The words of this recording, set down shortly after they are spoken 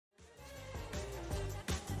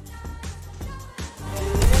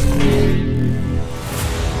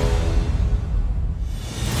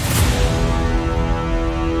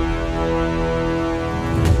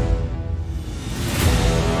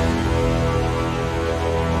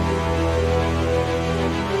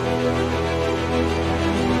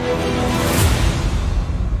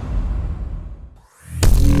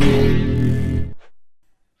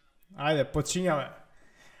Починjame.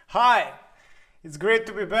 Hi, it's great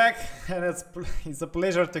to be back, and it's a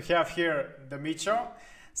pleasure to have here the Mичо.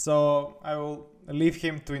 So I will leave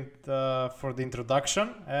him for the introduction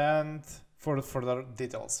and for further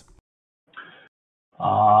details.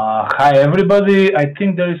 Hi everybody. I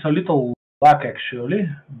think there is a little lag actually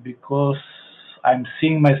because I'm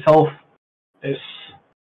seeing myself as.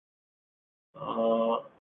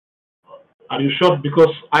 Are you sure?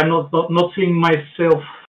 Because I'm not seeing myself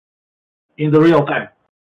in the real time.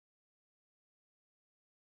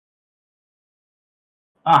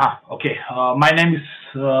 Okay. My name is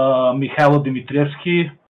Mihajlo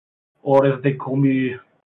Dimitrievski, or as they call me,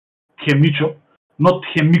 Mичо. Not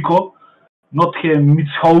Miko, not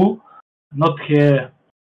Mihajlo, not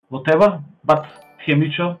whatever, but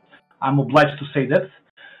Mичо. I'm obliged to say that.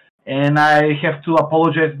 And I have to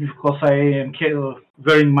apologize because I am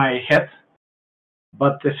wearing my hat.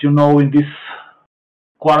 But as you know, in this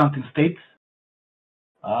quarantine state,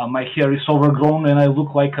 my hair is overgrown and I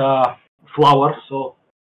look like a flower, so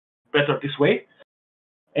better this way.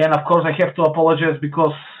 And of course I have to apologize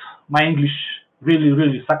because my English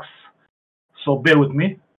really sucks, so bear with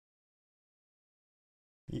me.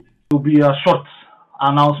 It will be a short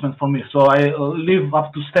announcement for me, so I leave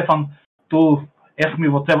up to Stefan to ask me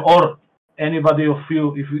whatever, or anybody of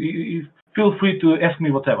you, if feel free to ask me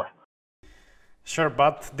whatever. Sure,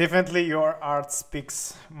 but definitely your art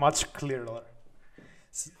speaks much clearer.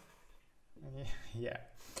 Yeah.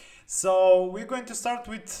 So we're going to start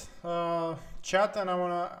with chat, and I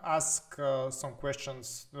want to ask some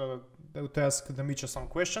questions, to ask the Mичо some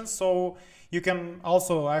questions. So you can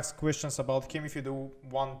also ask questions about him if you do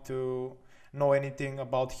want to know anything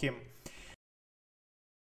about him.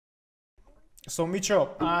 So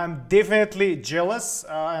Mичо, I'm definitely jealous,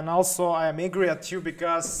 and also I am angry at you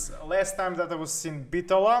because last time that I was in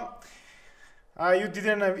Bitola, you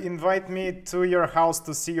didn't invite me to your house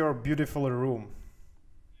to see your beautiful room.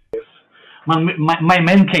 Yes, my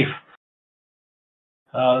man cave.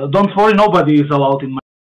 Don't worry, nobody is allowed in my,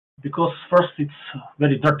 because first it's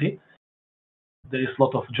very dirty. There is a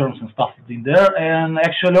lot of germs and stuff in there, and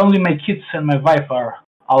actually only my kids and my wife are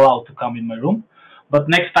allowed to come in my room. But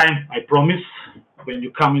next time, I promise, when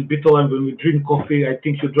you come in Bitola and when we drink coffee, I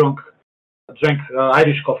think you drank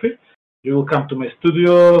Irish coffee, you will come to my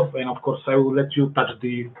studio, and of course I will let you touch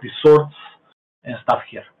the swords and stuff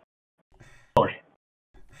here. Sorry.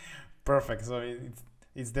 Perfect. So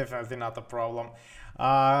it's definitely not a problem.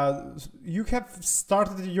 You have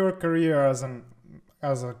started your career as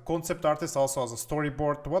a concept artist, also as a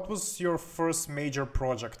storyboard. What was your first major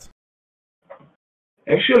project?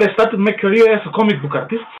 Actually, I started my career as a comic book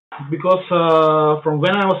artist because from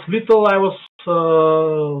when I was little, I was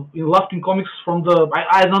involved in comics from the,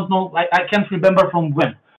 I don't know, I can't remember from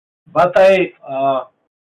when, but I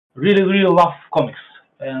really love comics.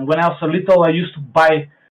 And when I was a little, I used to buy,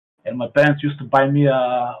 and my parents used to buy me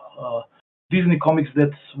Disney comics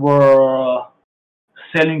that were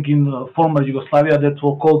selling in former Yugoslavia that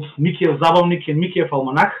were called Mikijev Zabavnik and Mikijev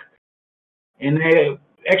Almanach. And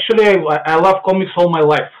actually, I love comics all my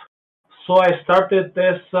life, so I started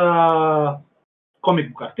as a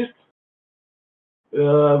comic book artist,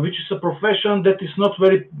 which is a profession that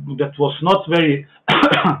was not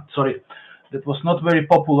very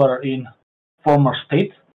popular in former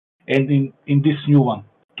state, and in this new one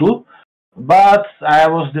too. But I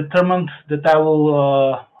was determined that I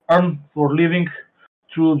will earn for living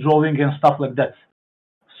through drawing and stuff like that.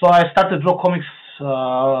 So I started draw comics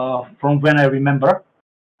from when I remember.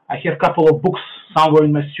 I have a couple of books somewhere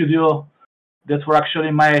in my studio that were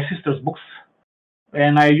actually my sister's books,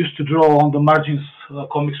 and I used to draw on the margins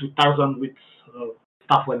comics with Tarzan, with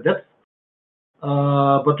stuff like that.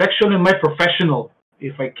 But actually my professional,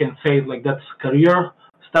 if I can say it like that, career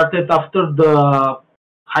started after the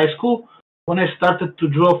high school, when I started to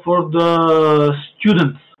draw for the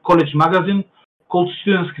student college magazine called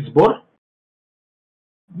Studentski Zbor,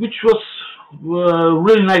 which was a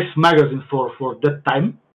really nice magazine for that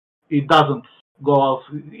time. It doesn't go out.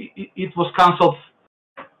 It was cancelled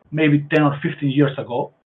maybe 10 or 15 years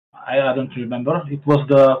ago. I don't remember. It was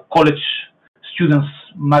the college students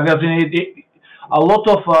magazine. A lot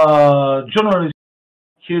of journalists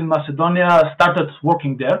here in Macedonia started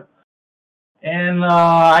working there. And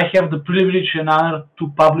I have the privilege and honor to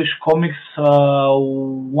publish comics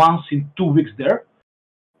once in 2 weeks there.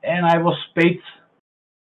 And I was paid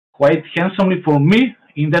quite handsomely for me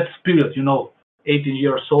in that period, 18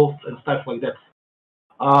 years old and stuff like that.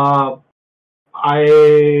 I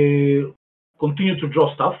continued to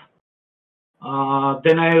draw stuff.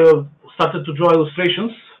 Then I started to draw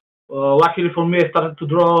illustrations. Luckily for me, I started to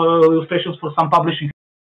draw illustrations for some publishing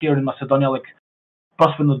here in Macedonia, like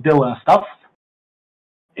Prosvenodelo and stuff.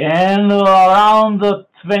 And around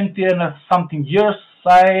 20 and something years,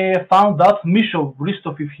 I found out, Mishov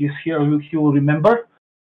Bristov, if he's here, he will remember,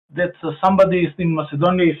 that somebody in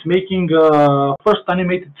Macedonia is making first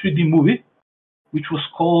animated 3D movie, which was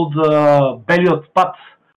called Beliot Path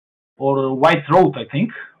or White Road, I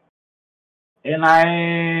think. And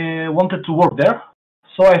I wanted to work there,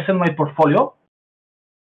 so I sent my portfolio,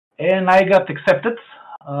 and I got accepted.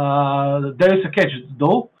 There is a catch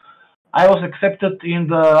though. I was accepted in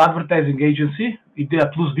the advertising agency,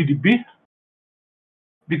 Idea Plus DDB,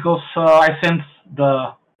 because I sent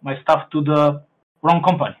my stuff to the wrong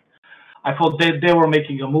company. I thought they were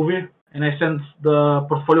making a movie, and I sent the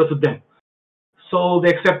portfolio to them. So they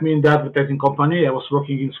accept me in the advertising company. I was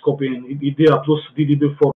working in Skopje in Idea Plus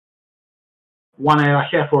DDB for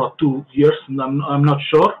 1.5 or 2 years, I'm not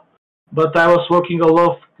sure. But I was working a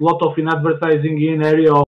lot of in advertising in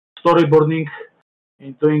area of storyboarding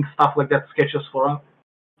and doing stuff like that, sketches for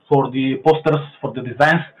the posters, for the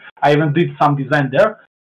designs. I even did some design there.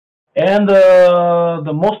 And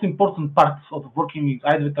the most important part of working in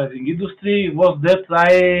advertising industry was that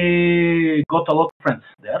I got a lot of friends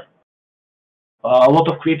there. A lot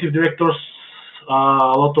of creative directors, a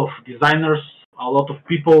lot of designers, a lot of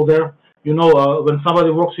people there. You know, when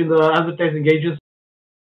somebody works in the advertising agency,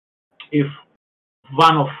 if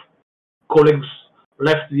one of colleagues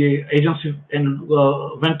left the agency and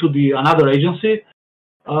went to another agency,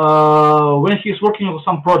 when he's working on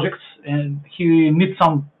some projects and he needs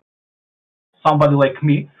somebody like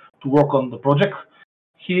me to work on the project,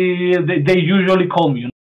 they usually call me, you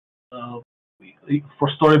know, for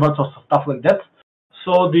storyboards or stuff like that.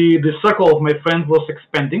 So the circle of my friends was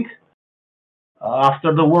expanding.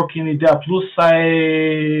 After the work in Idea Plus,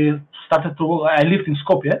 I started to work. I lived in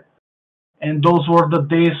Skopje, and those were the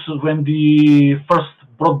days when the first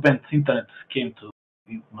broadband internet came to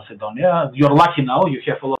Macedonia. You're lucky now; you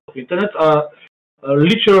have a lot of internet.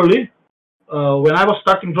 Literally, when I was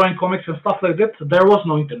starting drawing comics and stuff like that, there was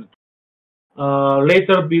no internet.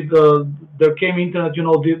 Later, there came internet. You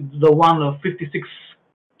know, the one 56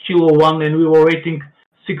 kilo one, and we were waiting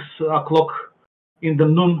 6 o'clock in the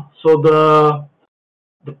noon. So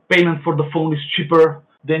the payment for the phone is cheaper.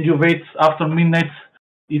 Then you wait after midnight,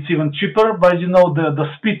 it's even cheaper. But you know, the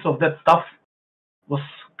speed of that stuff was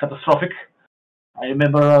catastrophic. I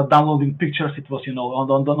remember downloading pictures. It was, you know,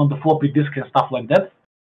 on the floppy disk and stuff like that.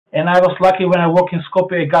 And I was lucky when I worked in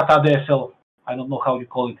Skopje, I got ADSL. I don't know how you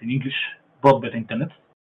call it in English, broadband internet,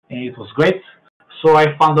 and it was great. So I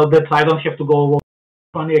found out that I don't have to go work.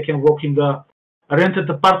 I can work in the rented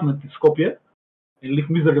apartment in Skopje and live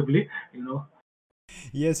miserably, you know.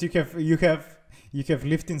 Yes, you have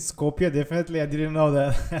lived in Skopje. Definitely, I didn't know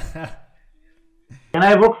that. And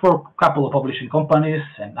I worked for a couple of publishing companies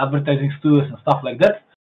and advertising studios and stuff like that.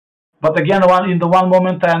 But again, in the one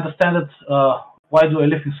moment, I understand that why do I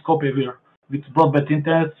live in Skopje here with broadband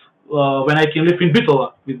internet when I can live in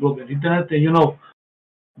Bitola with broadband internet? And you know,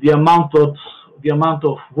 the amount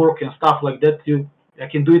of work and stuff like that, I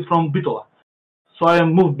can do it from Bitola. So I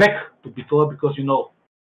moved back to Bitola because, you know,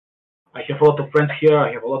 I have a lot of friends here,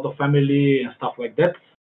 I have a lot of family and stuff like that.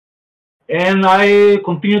 And I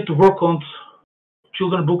continue to work on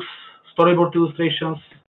children books, storyboard illustrations,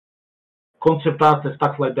 concept art and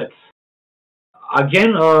stuff like that.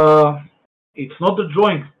 Again, it's not the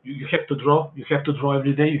drawing. You have to draw. You have to draw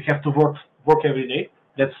every day. You have to work every day.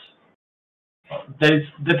 That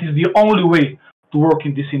is the only way to work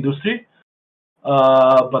in this industry.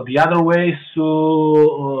 But the other way is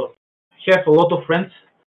to have a lot of friends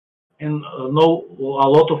and know a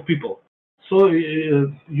lot of people. So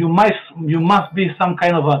you must be some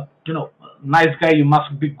kind of a, you know, nice guy. You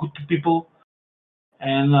must be good to people,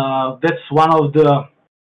 and that's one of the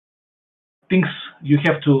things you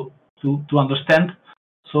have to understand.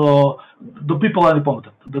 So the people are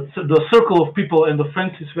important. The circle of people and the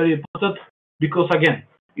friends is very important, because again,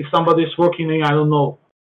 if somebody is working in, I don't know,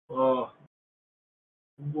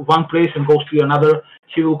 one place and goes to another,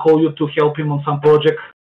 he will call you to help him on some project.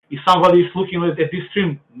 If somebody is looking at this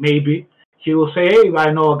stream, maybe he will say, hey,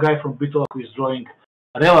 I know a guy from Bitola who is drawing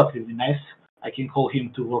relatively nice. I can call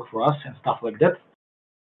him to work for us and stuff like that.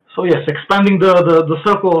 So yes, expanding the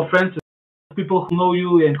circle of friends, people who know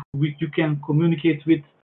you and who you can communicate with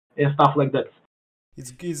and stuff like that.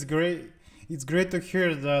 It's great. It's great to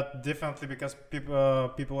hear that, definitely, because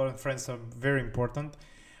people and friends are very important.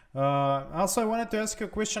 Also, I wanted to ask you a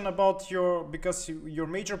question about because your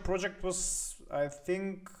major project was, I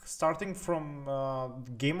think, starting from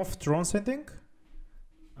Game of Thrones, I think?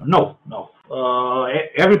 No.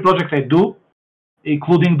 Every project I do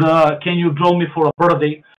including the "Can you draw me for a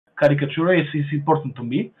birthday" caricature is important to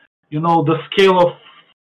me. The scale of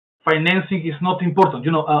financing is not important.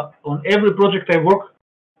 On every project I work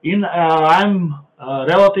in, I'm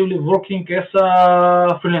relatively working as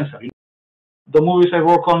a freelancer. The movies I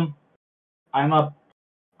work on, I'm a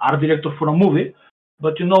art director for a movie,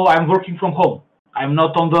 but I'm working from home. I'm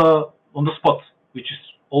not on the spot, which is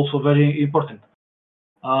also very important.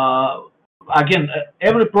 Again,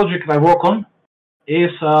 every project I work on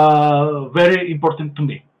is very important to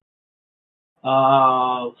me.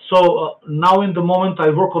 So now in the moment I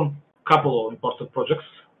work on a couple of important projects.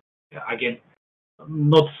 Again,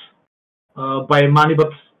 not by money,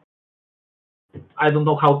 but I don't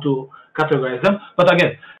know how to categorize them. But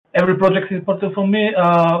again, every project is important for me.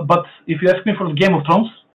 But if you ask me for Game of Thrones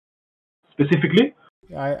specifically,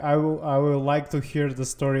 I will like to hear the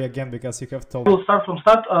story again, because you have told. I will start from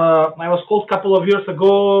start. I was called a couple of years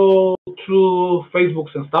ago through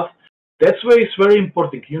Facebooks and stuff. That's where it's very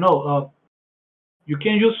important. You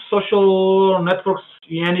can use social networks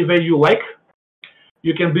in any way you like.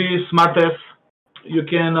 You can be smart as, you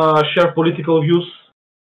can share political views,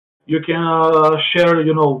 you can share,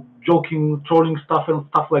 joking, trolling stuff and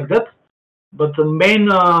stuff like that. But the main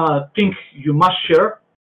thing you must share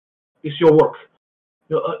is your work.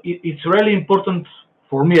 It's really important,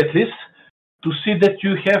 for me at least, to see that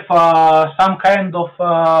you have some kind of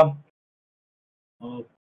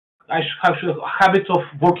habit of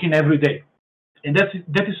working every day. And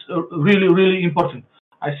that is really, really important.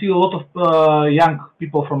 I see a lot of young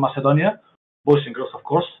people from Macedonia, boys and girls, of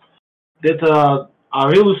course, that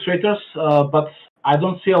are illustrators, but I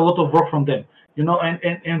don't see a lot of work from them.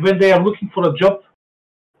 And when they are looking for a job,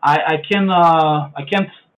 I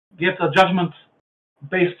can't get a judgment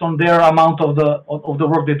based on their amount of the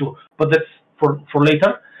work they do. But that's for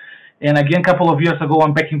later. And again, a couple of years ago,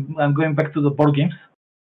 I'm going back to the board games.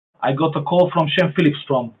 I got a call from Shane Phillips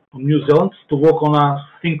from New Zealand to work on a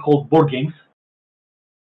thing called board games.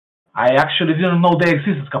 I actually didn't know they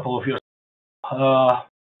existed a couple of years ago.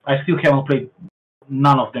 I still haven't played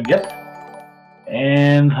none of them yet.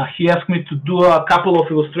 And he asked me to do a couple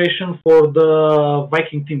of illustrations for the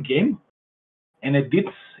Viking team game. And I did,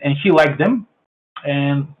 and he liked them.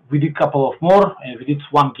 And we did a couple of more, and we did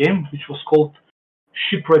one game, which was called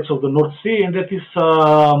Shipwrights of the North Sea. And that is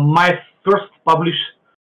my first published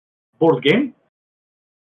board game.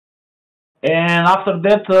 And after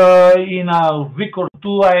that, in a week or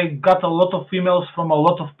two, I got a lot of emails from a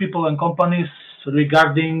lot of people and companies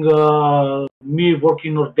regarding me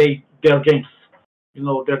working on their games,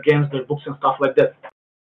 their games, their books and stuff like that.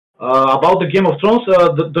 About the Game of Thrones,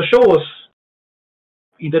 the show was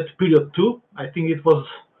in that period too. I think it was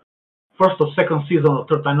first or second season or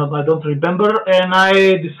third. I don't remember. And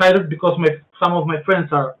I decided, because some of my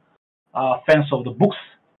friends are fans of the books,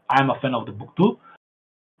 I'm a fan of the book too.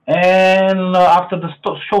 And after the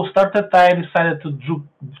show started, I decided to draw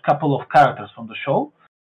a couple of characters from the show.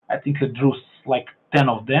 I think I drew like 10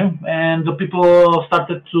 of them, and the people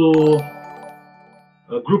started to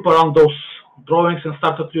group around those drawings and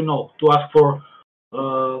started, to ask for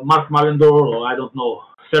Mark Malendor, or I don't know,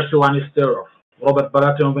 Cersei Lannister, or Robert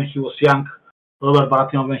Baratheon when he was young, Robert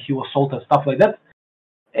Baratheon when he was old, and stuff like that.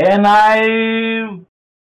 And I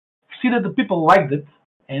see that the people liked it,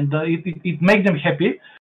 and it made them happy.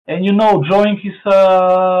 And drawing is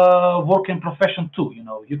a work and profession too.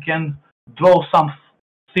 You can draw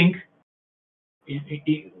something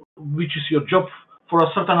which is your job for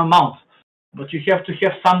a certain amount, but you have to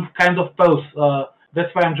have some kind of pause.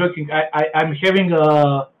 That's why I'm joking. I'm having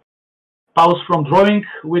a pause from drawing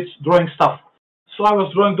with drawing stuff. So I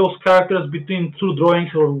was drawing those characters between two drawings,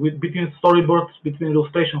 or between storyboards, between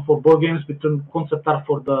illustration for board games, between concept art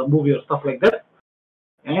for the movie or stuff like that.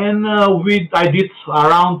 And I did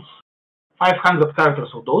around 500 characters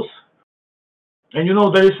of those. And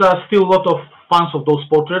there is still a lot of fans of those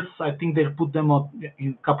portraits. I think they put them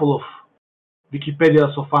in a couple of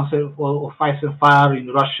Wikipedias of Ice and Fire in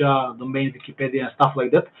Russia, the main Wikipedia and stuff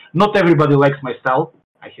like that. Not everybody likes my style,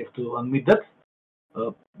 I have to admit that.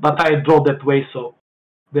 But I draw that way, so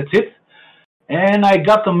that's it. And I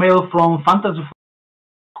got a mail from Fantasy,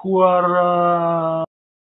 who are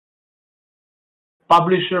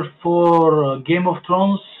publisher for Game of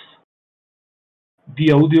Thrones.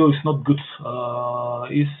 The audio is not good.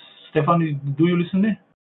 Stefan, do you listen to me?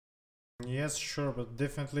 Yes, sure, but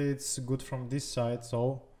definitely it's good from this side,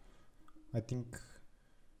 so I think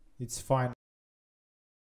it's fine.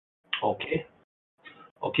 Okay.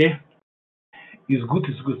 It's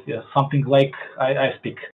good, yeah. Something like I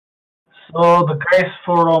speak. So the guys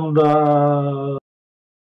from the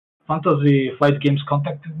Fantasy Flight Games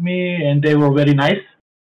contacted me, and they were very nice.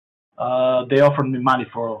 They offered me money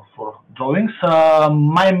for drawings.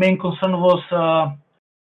 My main concern was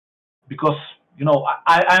because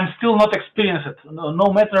I'm still not experienced. No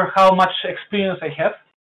matter how much experience I have,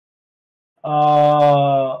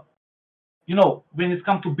 when it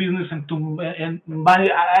comes to business and money,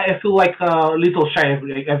 I feel like a little shy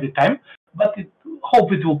every time. But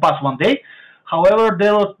hope it will pass one day. However,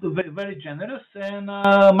 they were very generous, and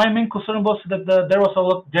my main concern was that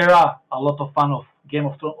there are a lot of fun of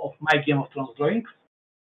my Game of Thrones drawings,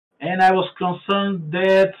 and I was concerned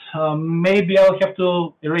that maybe I'll have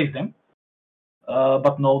to erase them.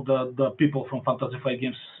 But no, the people from Fantasy Flight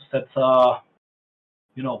Games said,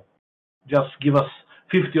 just give us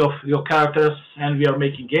 50 of your characters, and we are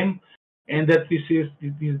making game, and that this is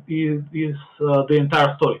the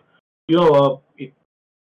entire story.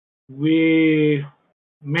 We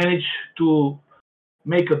managed to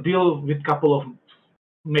make a deal with a couple of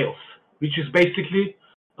males, which is basically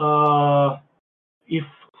if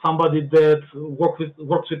somebody that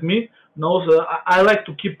works with me knows, I like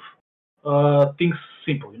to keep things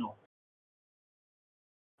simple.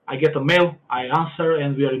 I get a mail, I answer, and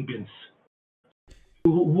we are in business.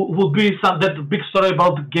 Would be that big story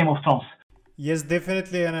about the Game of Thrones. Yes,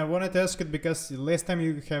 definitely, and I wanted to ask it because last time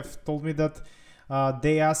you have told me that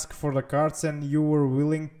they asked for the cards and you were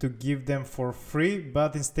willing to give them for free,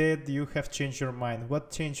 but instead you have changed your mind.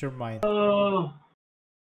 What changed your mind?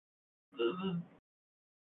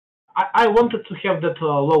 I wanted to have that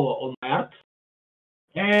logo on my art,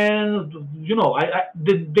 and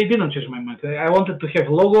they didn't change my mind. I wanted to have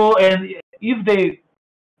logo, and if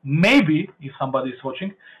somebody is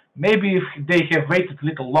watching, maybe if they have waited a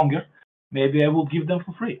little longer, maybe I will give them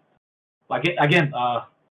for free. Again,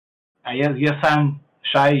 yes, I'm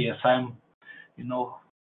shy. Yes, I'm,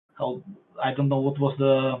 I don't know what was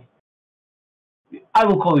I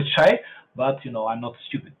will call it shy, but I'm not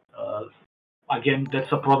stupid. Again,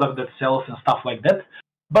 that's a product that sells and stuff like that.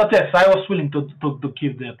 But yes, I was willing to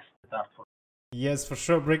give that art for. Yes, for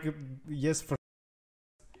sure. Yes, for.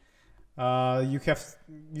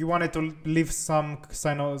 You wanted to leave some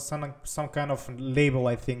kind of label,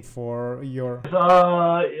 I think, for your.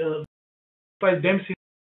 By Dempsey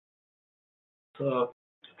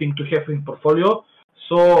thing to have in portfolio.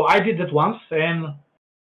 So I did that once, and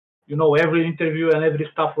every interview and every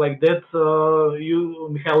stuff like that.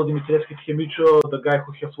 Mihajlo, Dimitrievski, Mичо, the guy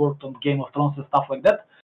who has worked on Game of Thrones and stuff like that.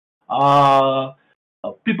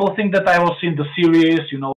 People think that I was in the series,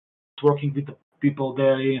 working with the people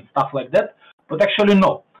there and stuff like that. But actually,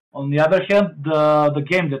 no. On the other hand, the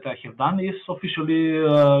game that I have done is officially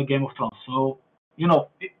Game of Thrones. So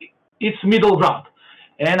it's middle ground.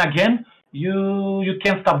 And again, you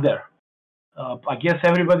can't stop there. I guess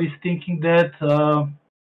everybody's thinking that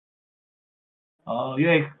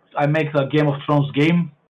I make a Game of Thrones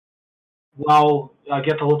game. Wow, I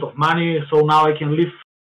get a lot of money, so now I can live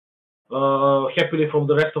happily from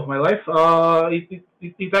the rest of my life.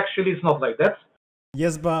 It actually is not like that.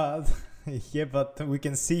 Yes, but but we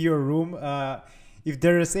can see your room. If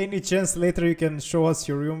there is any chance later you can show us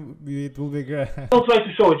your room, it will be great. I'll try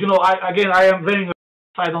to show it. I am wearing a.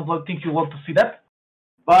 I don't think you want to see that,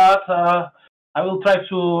 but I will try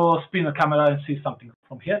to spin the camera and see something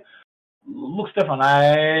from here. Look, Stefan,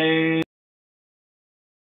 I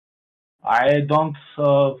don't.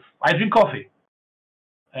 I drink coffee,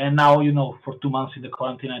 and now for 2 months in the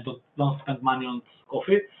quarantine, I don't spend money on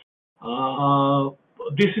coffee.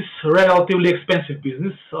 This is relatively expensive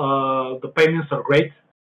business. The payments are great,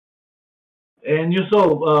 and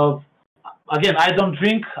again, I don't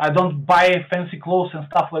drink. I don't buy fancy clothes and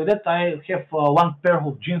stuff like that. I have one pair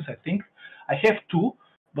of jeans, I think. I have two,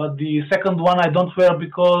 but the second one I don't wear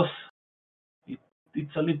because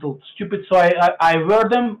it's a little stupid. So I wear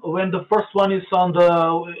them when the first one is in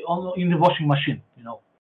the washing machine.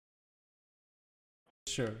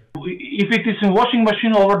 Sure. If it is in washing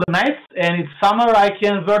machine over the night and it's summer, I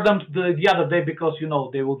can wear them the other day because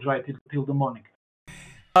they will dry till the morning.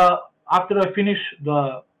 After I finish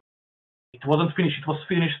it wasn't finished. It was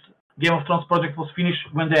finished. Game of Thrones project was finished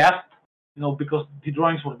when they asked, because the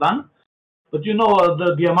drawings were done. But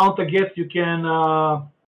the amount I get, you can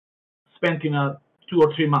spend in 2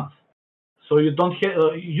 or 3 months. So you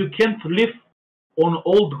can't live on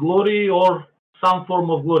old glory or some form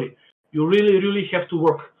of glory. You really, really have to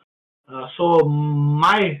work. So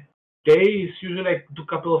my day is usually I do a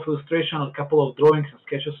couple of illustrations, a couple of drawings and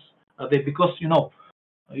sketches a day because you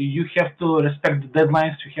have to respect the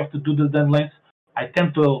deadlines. You have to do the deadlines. I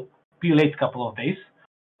tend to be late a couple of days,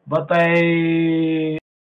 but I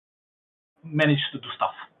manage to do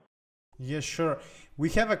stuff. Yeah, sure. We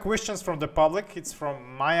have a questions from the public. It's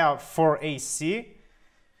from Maya 4AC.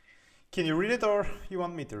 Can you read it or you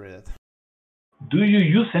want me to read it? Do you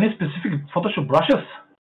use any specific Photoshop brushes?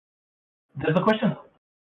 That's the question.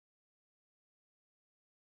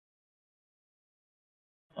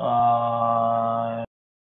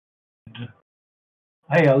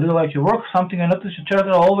 Hey, I really like your work. Something I noticed your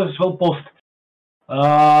channel are always well posted.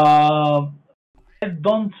 I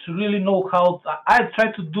don't really know how. I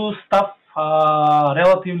try to do stuff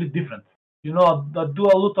relatively different. You know, I do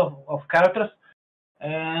a lot of characters,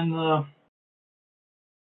 and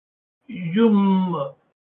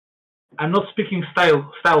I'm not speaking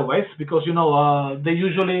style-wise because you know they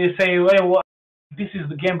usually say, "Hey, well, this is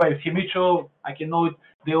the game by Mичо. I can know it.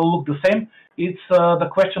 They all look the same." It's the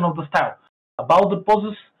question of the style. About the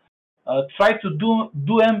poses, try to do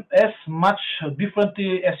them as much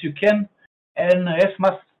differently as you can, and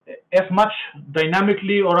as much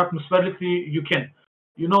dynamically or atmospherically you can.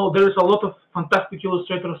 You know, there is a lot of fantastic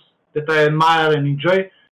illustrators that I admire and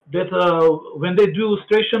enjoy. That when they do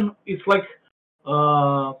illustration, it's like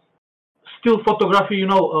still photography. You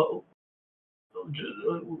know,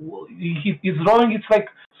 his drawing. It's like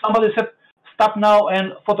somebody said, "Stop now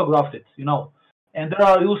and photograph it." You know. And there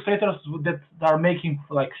are illustrators that are making,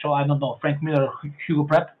 like, so I don't know, Frank Miller, Hugo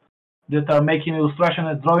Pratt, that are making illustration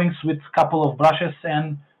and drawings with a couple of brushes,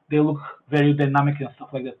 and they look very dynamic and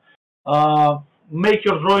stuff like that. Make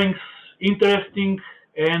your drawings interesting,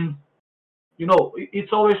 and you know,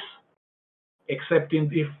 it's always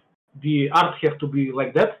accepting if the art have to be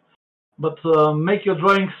like that, but make your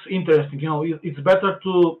drawings interesting. You know, it's better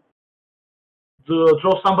to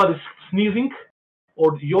draw somebody sneezing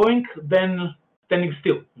or yawing than standing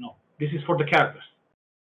still. You know, this is for the characters.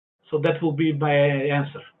 So that will be my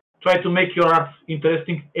answer. Try to make your art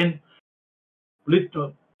interesting and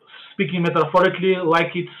speaking metaphorically,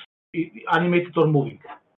 like it's animated or moving.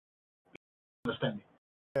 Understand me?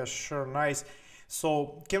 Yeah, sure, nice.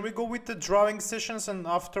 So can we go with the drawing sessions and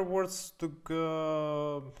afterwards to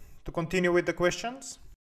continue with the questions?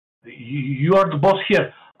 You are the boss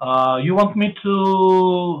here. You want me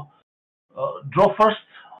to draw first?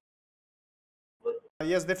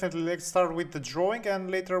 Yes, definitely. Let's start with the drawing, and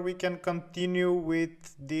later we can continue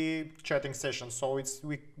with the chatting session. So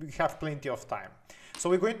we have plenty of time. So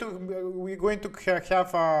we're going to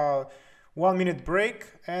have a 1 minute break,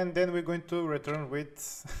 and then we're going to return with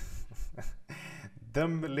the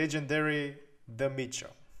legendary Mичо.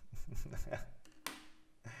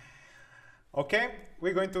 Okay,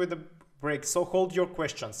 we're going to with the break. So hold your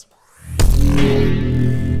questions.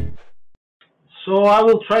 So I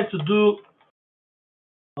will try to do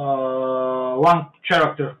one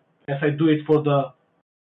character as I do it for the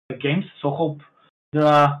games. So hope there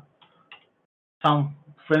are some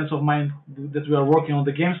friends of mine that we are working on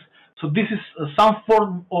the games. So this is some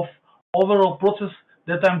form of overall process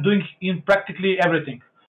that I'm doing in practically everything.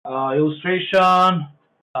 Illustration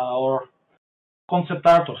or concept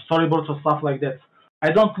art or storyboards or stuff like that.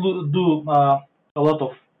 I don't do a lot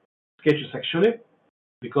of sketches actually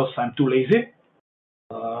because I'm too lazy.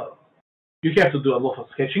 You have to do a lot of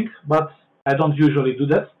sketching, but I don't usually do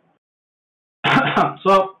that.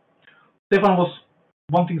 So Stefan was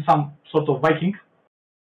wanting some sort of Viking,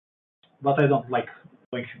 but I don't like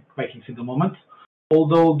Vikings in the moment.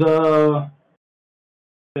 Although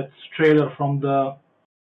that trailer from the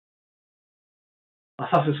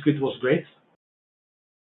Assassin's Creed was great.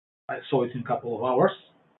 I saw it in a couple of hours.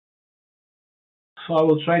 So I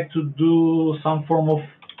will try to do some form of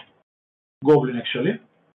goblin actually.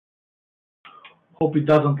 Hope it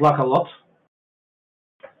doesn't lag a lot.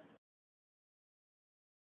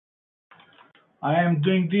 I am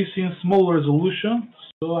doing this in small resolution,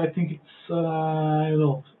 so I think it's you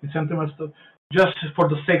know, in centimeters, just for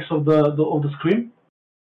the sake of the screen.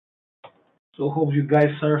 So hope you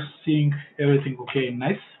guys are seeing everything okay and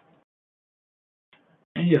nice.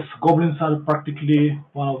 And yes, goblins are practically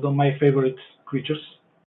one of my favorite creatures.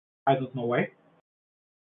 I don't know why,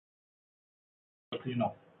 but you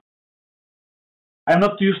know. I'm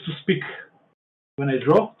not used to speak when I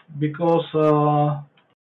draw because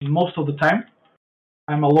most of the time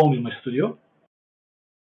I'm alone in my studio,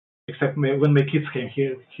 except when my kids came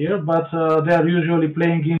here, but they are usually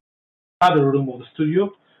playing in another room of the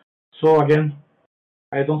studio. So again,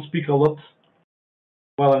 I don't speak a lot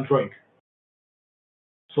while I'm drawing.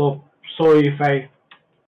 So sorry if I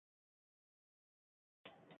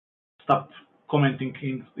stop commenting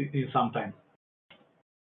in some time.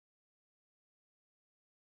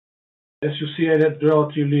 As you see, I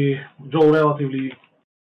draw relatively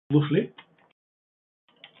loosely.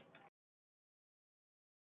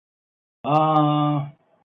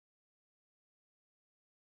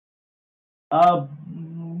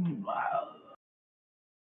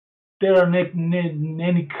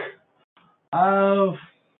 Terranenic. I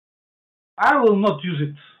will not use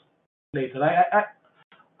it later.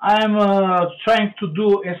 I'm trying to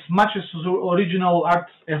do as much as original art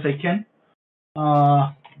as I can.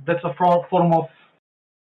 That's a form of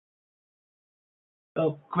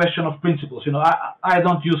question of principles. You know, I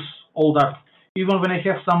don't use old art. Even when I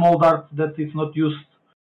have some old art that is not used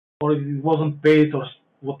or it wasn't paid or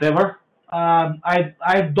whatever,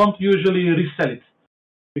 I don't usually resell it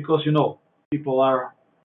because, you know, people are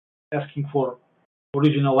asking for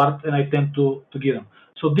original art and I tend to give them.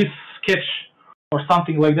 So this sketch or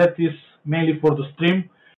something like that is mainly for the stream,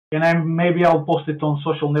 and maybe I'll post it on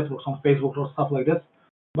social networks, on Facebook or stuff like that,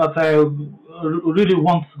 but I really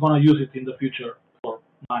won't gonna use it in the future for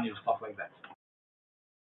money or stuff like that.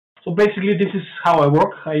 So basically this is how I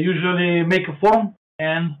work. I usually make a form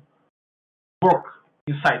and work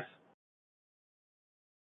inside.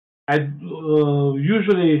 I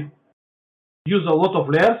usually use a lot of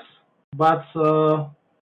layers, but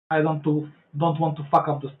I don't want to fuck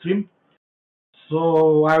up the stream,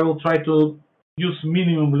 so I will try to use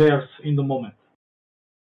minimum layers in the moment.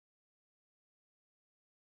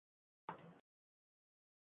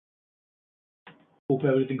 Hope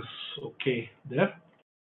everything's okay there.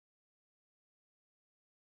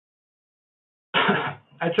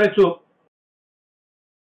 I try to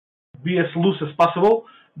be as loose as possible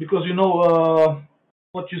because, you know,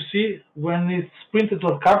 what you see when it's printed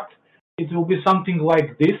or cut, it will be something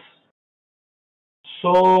like this.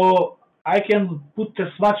 So I can put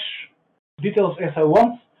as much details as I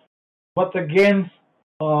want, but again,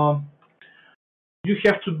 you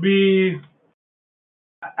have to be.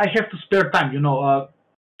 I have to spare time, you know.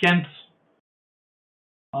 Can't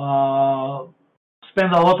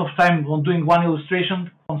spend a lot of time on doing one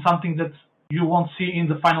illustration on something that you won't see in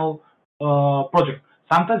the final project.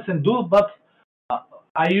 Sometimes I do, but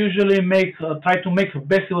I usually try to make the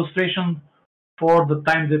best illustration for the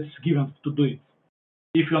time that's given to do it,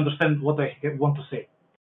 if you understand what I want to say.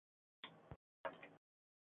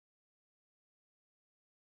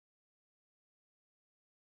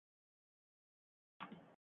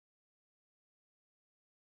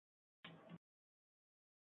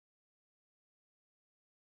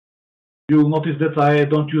 You'll notice that I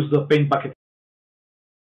don't use the paint bucket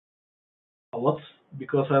a lot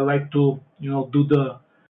because I like to, you know, do the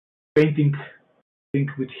painting thing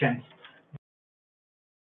with hands.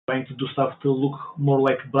 Trying to do stuff to look more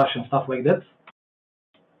like brush and stuff like that.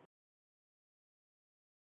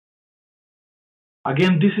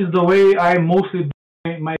 Again, this is the way I mostly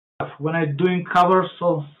do my stuff. When I'm doing covers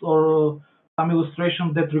or some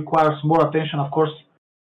illustration that requires more attention, of course,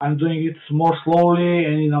 I'm doing it more slowly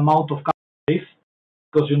and in amount of space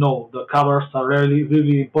because, you know, the covers are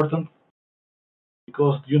really important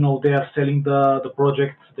because, you know, they are selling the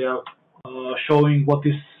project, they are showing what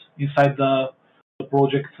is inside the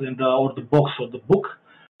project and or the box or the book.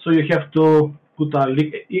 So you have to put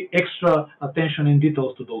extra attention and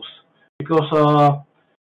details to those because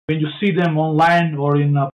when you see them online or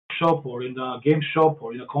in a shop or in a game shop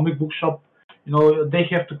or in a comic book shop, you know, they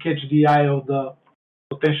have to catch the eye of the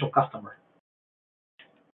potential customer.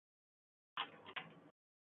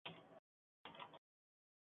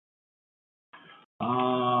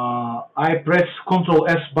 I press Ctrl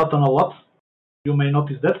S button a lot. You may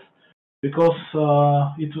notice that because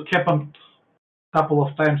it happened a couple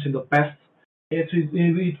of times in the past.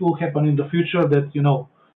 It will happen in the future that, you know,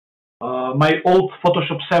 my old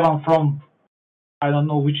Photoshop 7 from I don't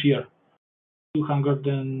know which year,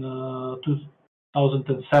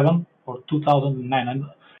 2007 or 2009.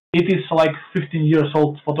 It is like 15 years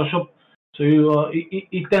old Photoshop, so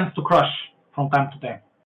it tends to crash from time to time.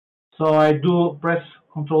 So I do press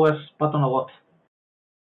Ctrl S button a lot.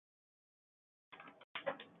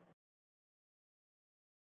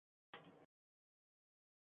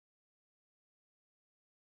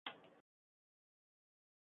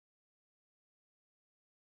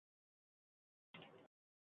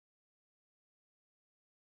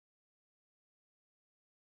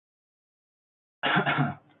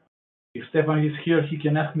 If Stefan is here, he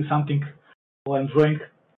can ask me something while I'm drawing,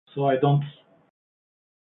 so I don't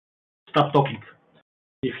stop talking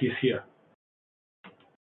if he's here.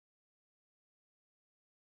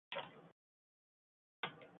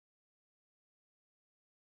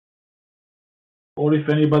 Or if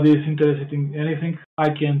anybody is interested in anything, I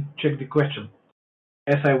can check the question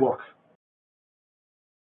as I work.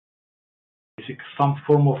 Is it some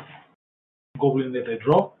form of goblin that I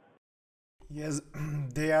draw? Yes,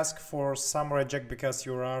 they ask for Samurai Jack because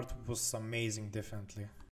your art was amazing, definitely.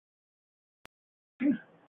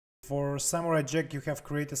 for Samurai Jack, you have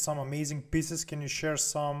created some amazing pieces. Can you share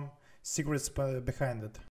some secrets behind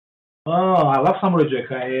it? I love Samurai Jack.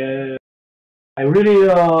 I really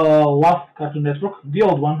love Cartoon Network. The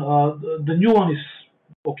old one, the new one is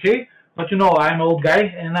okay, but you know I'm an old guy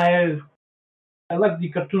and I like the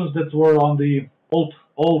cartoons that were on the old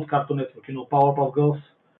Cartoon Network. You know, Powerpuff Girls,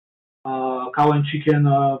 Cow and Chicken,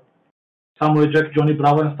 Samurai Jack, Johnny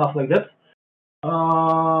Bravo, and stuff like that.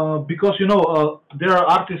 Because you know there are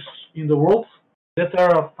artists in the world that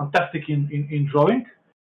are fantastic in drawing,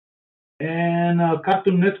 and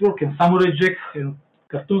Cartoon Network and Samurai Jack and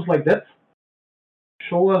cartoons like that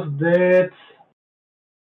show us that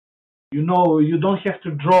you know you don't have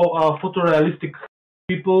to draw photorealistic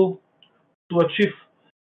people to achieve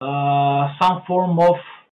some form of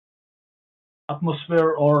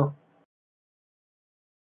atmosphere or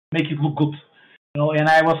make it look good. You know, and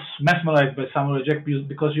I was mesmerized by Samurai Jack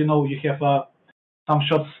because you know you have some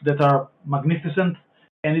shots that are magnificent,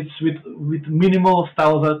 and it's with minimal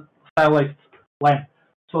stylized line.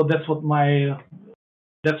 So that's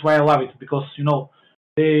why I love it, because you know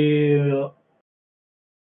they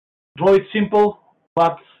draw it simple,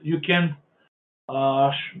 but you can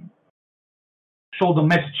show the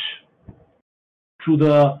message through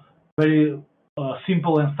the very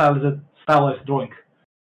simple and stylized drawing.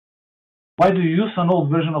 Why do you use an old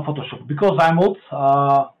version of Photoshop? Because I'm old.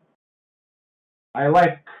 I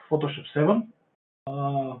like Photoshop 7.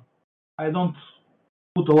 I don't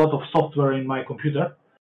put a lot of software in my computer.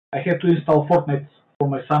 I had to install Fortnite for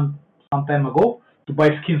my son some time ago to buy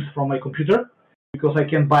skins from my computer because I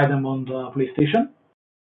can't buy them on the PlayStation.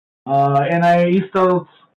 And I installed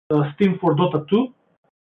Steam for Dota 2.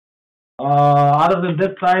 Other than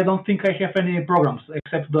that, I don't think I have any programs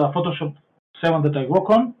except the Photoshop 7 that I work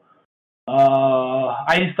on.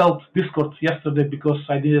 I installed Discord yesterday because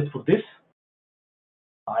I did it for this.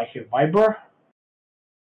 I have Viber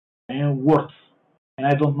and Word, and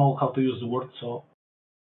I don't know how to use the Word, so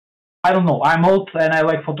I don't know. I'm old and I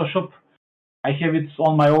like Photoshop. I have it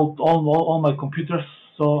on my all my computers,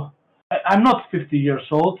 so I'm not 50 years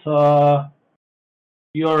old.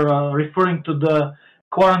 You're referring to the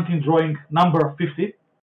quarantine drawing number 50.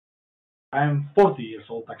 I'm 40 years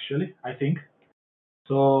old actually, I think.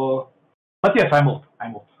 So, but yes, I'm old.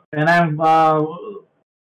 And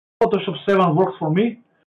Photoshop 7 works for me.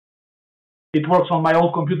 It works on my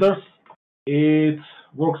old computers. It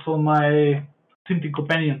works on my Cintiq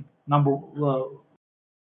Companion number,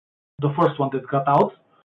 the first one that got out.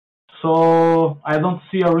 So I don't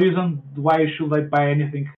see a reason why should I buy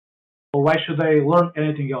anything, or why should I learn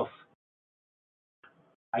anything else.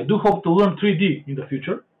 I do hope to learn 3D in the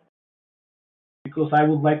future, because I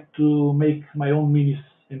would like to make my own minis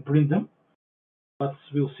and print them, but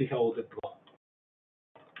we'll see how that goes.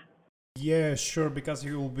 Yeah, sure, because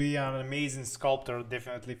you will be an amazing sculptor,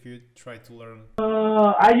 definitely, if you try to learn.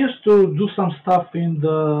 I used to do some stuff in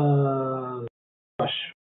the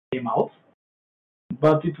brush came out,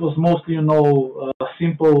 but it was mostly, you know, a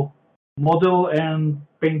simple model and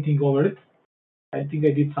painting over it. I think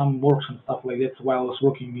I did some works and stuff like that while I was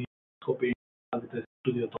working in copying the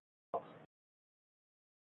studio.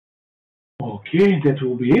 Okay, that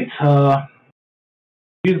will be it.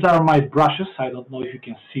 These are my brushes. I don't know if you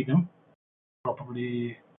can see them.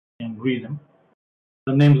 Probably can read them.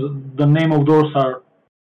 The name of those are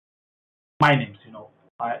my names. You know,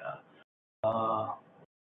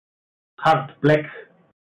 Hard Black,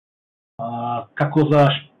 Kakoza,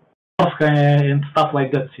 and stuff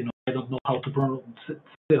like that. You know, I don't know how to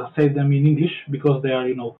say them in English because they are,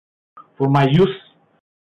 you know, for my use.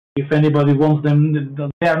 If anybody wants them,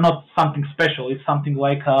 they are not something special. It's something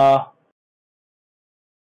like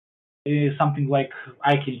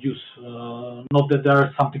I can use. Not that there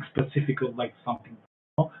is something specific of like something. You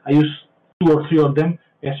know? I use 2 or 3 of them,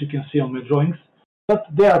 as you can see on my drawings, but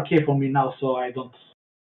they are okay for me now, so I don't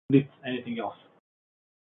need anything else.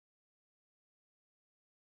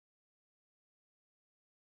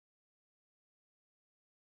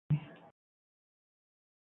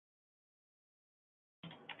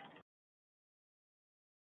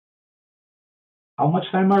 How much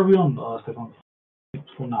time are we on, Stefan?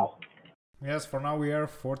 For now? Yes, for now we are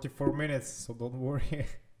 44 minutes, so don't worry.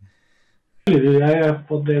 Really, I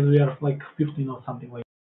thought that we are like 15 or something like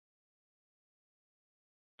that.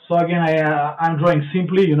 So again, I'm drawing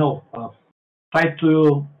simply, you know, try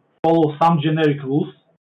to follow some generic rules.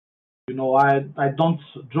 You know, I don't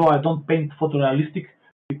draw, I don't paint photorealistic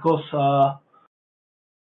because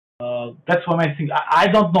that's one I think. I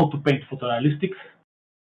don't know to paint photorealistic.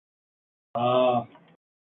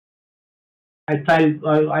 I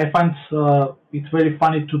find it's very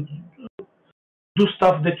funny do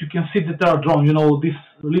stuff that you can see that are drawn. You know, these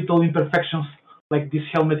little imperfections, like this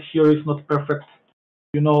helmet here is not perfect.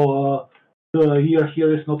 You know, the ear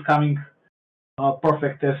here is not coming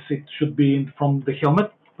perfect as it should be from the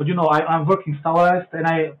helmet. But you know, I'm working stylized, and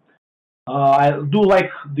I do like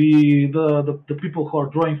the people who are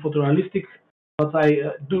drawing photorealistic, but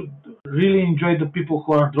I do really enjoy the people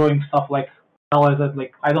who are drawing stuff like stylized,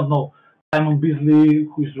 like I don't know, Simon Beasley,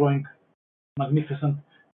 who is drawing magnificent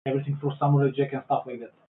everything for Samurai Jack and stuff like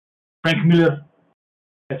that. Frank Miller,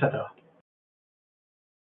 etc.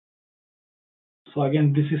 So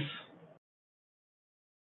again, this is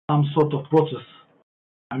some sort of process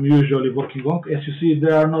I'm usually working on. As you see,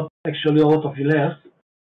 there are not actually a lot of layers,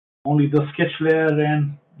 only the sketch layer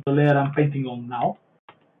and the layer I'm painting on now.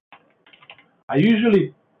 I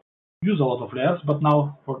usually use a lot of layers, but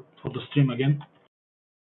now for the stream again,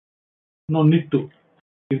 no need to.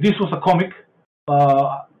 If this was a comic,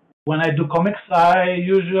 when I do comics, I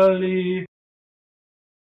usually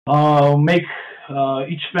make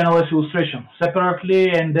each panel as illustration separately,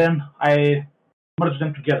 and then I merge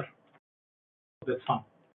them together. That's fun.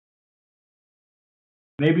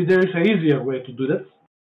 Maybe there is an easier way to do that.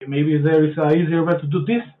 Maybe there is an easier way to do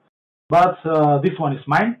this, but this one is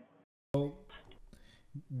mine.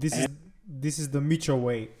 This is the Mичо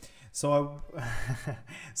way. So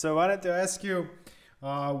so I wanted to ask you,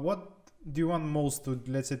 what do you want most to,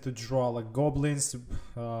 let's say, to draw, like goblins,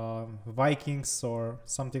 Vikings, or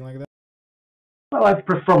something like that? Well, I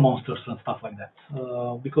prefer monsters and stuff like that,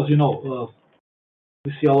 because you know,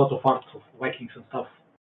 we see a lot of art of Vikings and stuff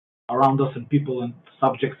around us, and people and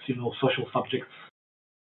subjects, you know, social subjects.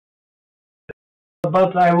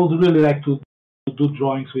 But I would really like to do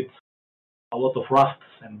drawings with a lot of rusts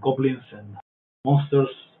and goblins and monsters,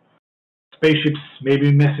 spaceships,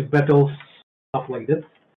 maybe massive battles, stuff like that.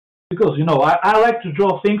 Because, you know, I like to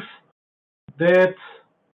draw things that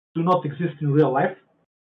do not exist in real life.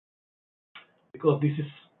 Because this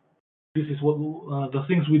is what the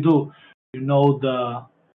things we do, you know, the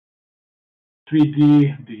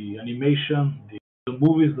 3D, the animation, the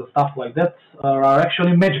movies, the stuff like that are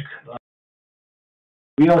actually magic.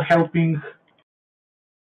 We are helping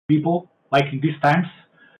people, like in these times,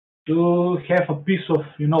 to have a piece of,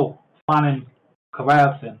 you know, fun and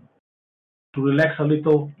quiet, and to relax a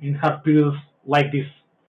little in hard periods like this.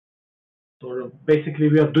 So basically,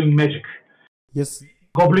 we are doing magic. Yes.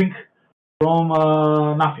 Gobbling from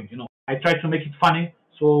nothing, you know. I try to make it funny,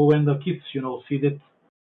 so when the kids, you know, see that,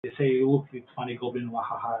 they say, "Look, it's funny goblin,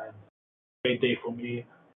 wahaha, and great day for me,"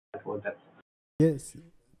 like that. Yes.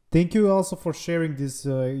 Thank you also for sharing this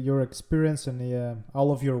your experience and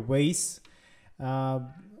all of your ways.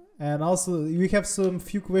 And also, we have some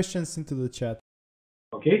few questions into the chat.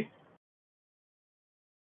 Okay.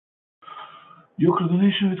 Your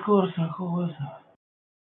coordination with colors and colors.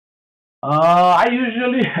 I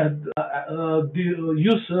usually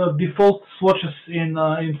use default swatches in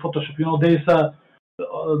Photoshop. You know, there is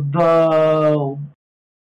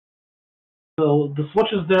the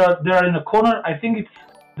swatches they are in a corner. I think it's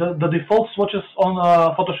the default swatches on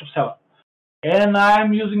Photoshop 7, and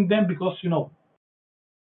I'm using them because, you know,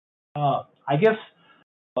 I guess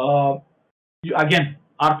again,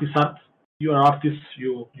 art is art. You are artists.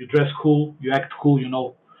 You dress cool. You act cool. You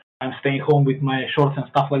know, I'm staying home with my shorts and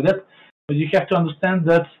stuff like that. But you have to understand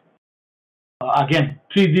that again,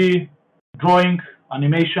 3D drawing,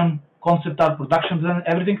 animation, concept art, productions, and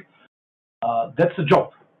everything. That's a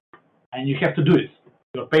job, and you have to do it.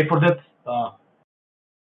 You're paid for that.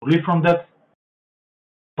 Live from that.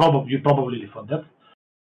 You probably live from that,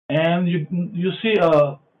 and you see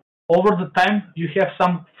over the time you have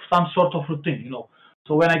some sort of routine, you know.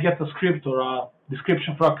 So when I get a script or a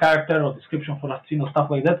description for a character or description for a scene or stuff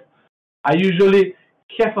like that, I usually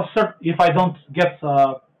have a certain. If I don't get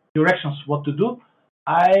directions what to do,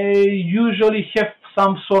 I usually have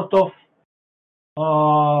some sort of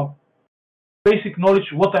basic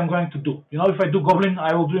knowledge what I'm going to do. You know, if I do goblin,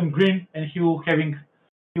 I will do him green, and he will having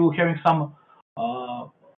some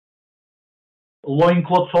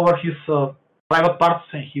loincloths over his private parts,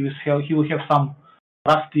 and he will have some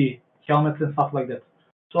rusty helmets and stuff like that.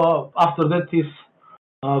 So after that is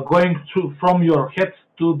going through from your head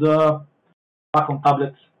to the back on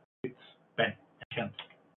tablet with pen and hand.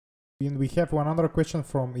 And we have one other question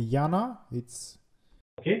from Yana. It's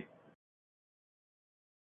okay.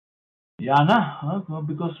 Yana,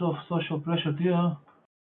 because of social pressure here.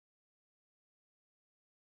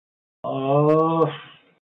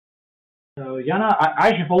 Yana,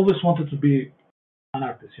 I have always wanted to be an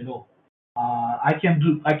artist. You know, I can't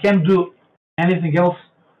do anything else.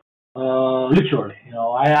 Literally, you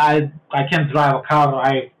know, I can't drive a car.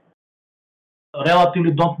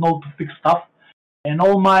 relatively don't know to fix stuff, and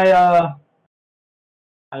all my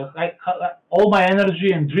all my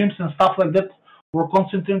energy and dreams and stuff like that were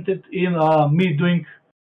concentrated in me doing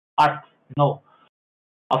art.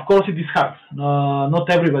 Of course it is hard. Not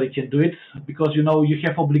everybody can do it because you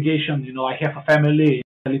have obligations. I have a family,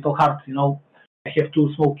 a little heart. I have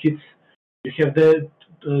two small kids. You have to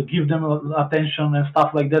give them attention and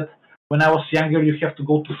stuff like that. When I was younger, you have to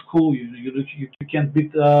go to school. You can't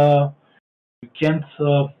beat. You can't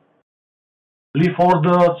leave all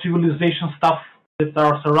the civilization stuff that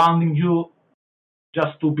are surrounding you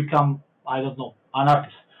just to become, I don't know, an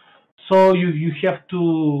artist. So you have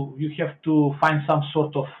to find some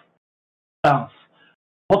sort of balance.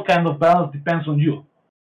 What kind of balance depends on you,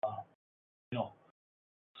 you know.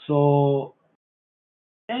 So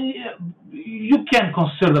and you can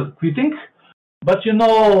consider quitting, but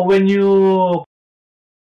when you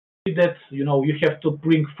see that you have to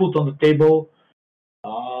bring food on the table.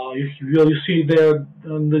 You see the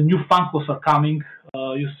new Funkos are coming.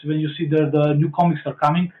 When you see the new comics are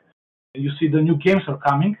coming, and you see the new games are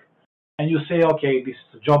coming, and you say, okay, this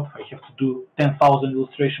is a job. I have to do 10,000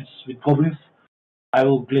 illustrations with goblins. I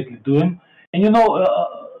will gladly do them. And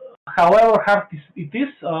however hard it is,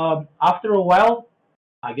 after a while,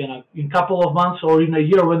 again, in a couple of months or in a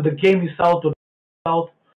year when the game is out or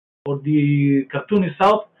the cartoon is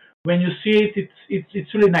out, when you see it,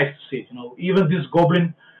 it's really nice to see it. Even this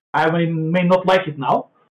goblin, I may not like it now,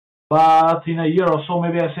 but in a year or so,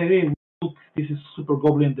 maybe I say, hey, look, this is Super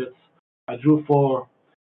Goblin that I drew for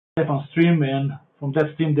Stefan's stream, and from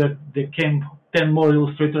that stream there came 10 more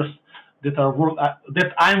illustrators that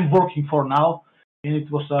I'm working for now, and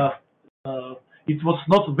it was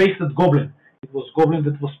not wasted goblin. It was goblin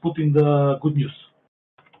that was put in the good news.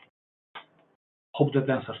 Hope that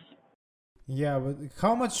answers. Yeah, but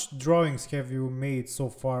how much drawings have you made so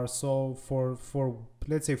far? So for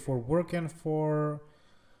let's say for work and for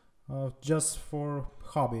just for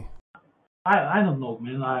hobby. I don't know,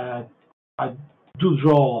 man. I do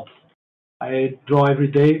draw a lot. I draw every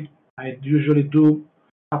day. I usually do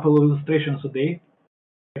a couple of illustrations a day.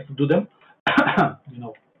 I have to do them,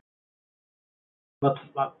 But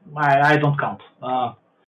I don't count.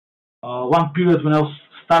 One period when I was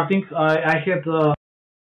starting, I had a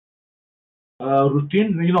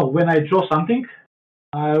routine. When I draw something,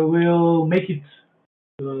 I will make it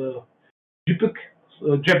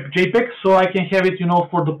JPEG, so I can have it,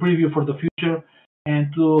 for the preview for the future,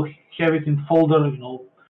 and to have it in folder,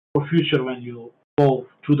 for future when you go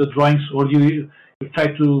through the drawings or you try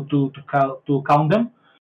to count them.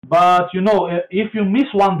 But if you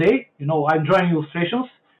miss one day, I'm drawing illustrations.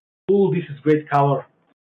 Oh, this is great color.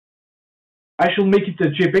 I should make it a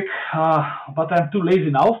JPEG, but I'm too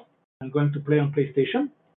lazy now. I'm going to play on PlayStation,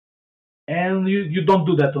 and you don't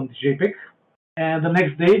do that on the JPEG. And the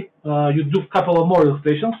next day, you do a couple of more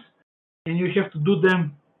illustrations, and you have to do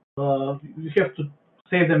them. You have to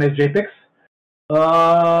save them as JPEGs,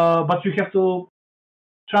 but you have to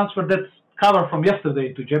transfer that cover from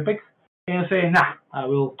yesterday to JPEG, and say, nah, I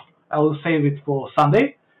will save it for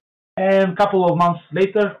Sunday. And a couple of months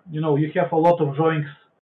later, you have a lot of drawings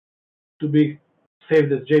to be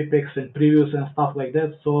saved as JPEGs and previews and stuff like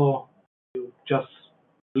that. So you just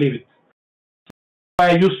leave it.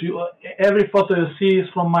 I use every photo you see is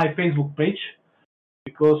from my Facebook page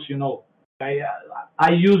because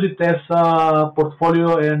I use it as a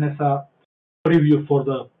portfolio and as a preview for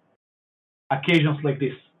the occasions like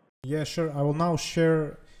this. Yeah, sure. I will now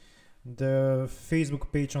share the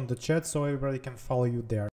Facebook page on the chat so everybody can follow you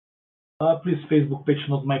there. Please, Facebook page,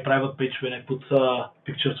 not my private page when I put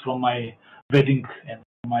pictures from my wedding and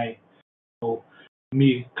my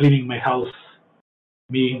me cleaning my house,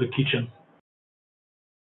 me in the kitchen.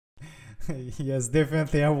 Yes,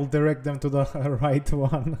 definitely. I will direct them to the right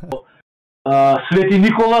one. Sveti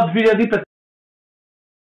Nikola 2015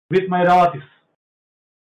 with my relatives.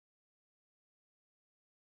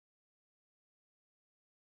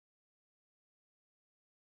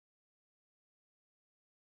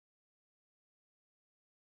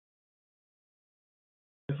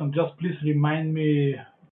 Just please remind me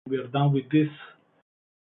we are done with this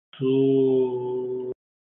to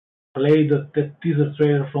play the teaser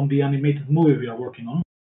trailer from the animated movie we are working on.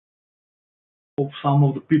 Hope some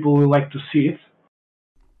of the people will like to see it.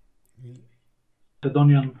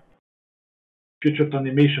 Macedonian featured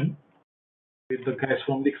animation with the guys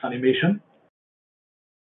from Nix Animation.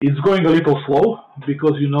 It's going a little slow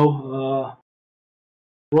because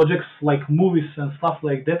projects like movies and stuff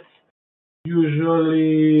like that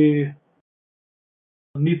usually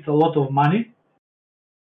need a lot of money,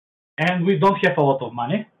 and we don't have a lot of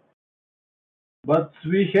money. but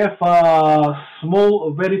we have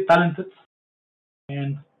small, very talented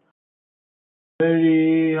and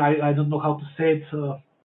very, I don't know how to say it,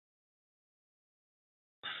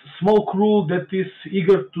 small crew that is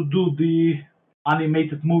eager to do the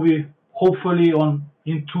animated movie, hopefully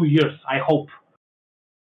in 2 years, I hope.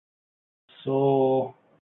 So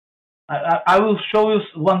I will show you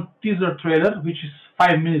one teaser trailer, which is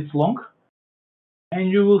 5 minutes long, and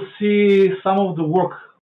you will see some of the work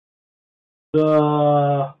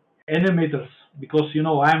the animators, because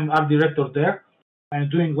I'm art director there. I'm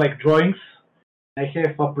doing like drawings. I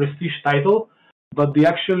have a prestige title, but the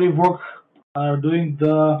actually work are doing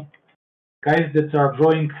the guys that are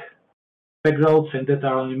drawing backgrounds and that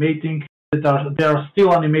are animating, they are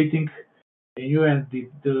still animating, and you and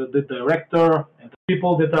the director and the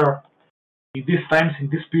people that are in these times, in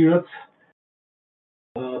these periods,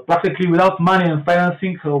 practically without money and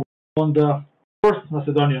financing on the first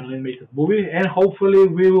Macedonian animated movie, and hopefully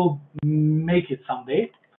we will make it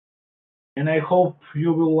someday. And I hope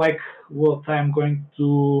you will like what I'm going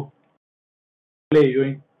to play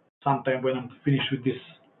you sometime when I'm finished with this.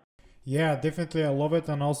 Yeah, definitely, I love it,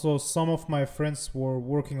 and also some of my friends were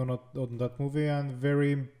working on that movie, and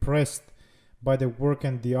very impressed by the work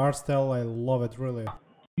and the art style. I love it, really.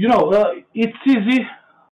 It's easy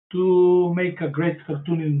to make a great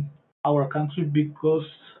cartoon in our country because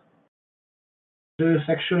there is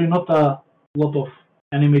actually not a lot of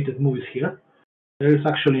animated movies here. There is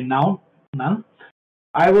actually none.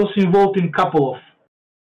 I was involved in a couple of.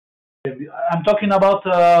 I'm talking about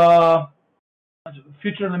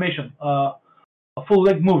feature animation, a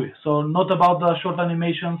full-length movie. So not about the short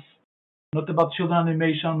animations, not about children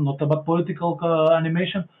animation, not about political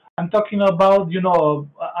animation. I'm talking about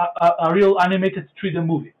a real animated 3D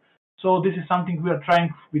movie. So this is something we are trying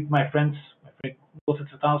with my friend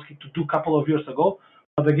M3CONFERENCE to do a couple of years ago.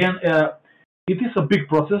 But again, it is a big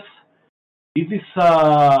process. It is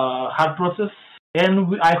a hard process,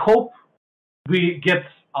 and I hope we get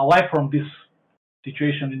alive from this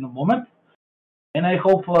situation in a moment. And I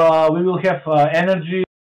hope we will have energy,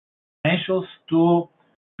 financials to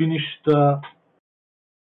finish the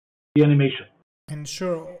animation. And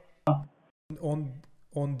sure, on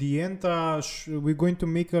the end, we're going to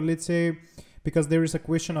make a, let's say, because there is a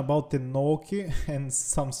question about the Noki and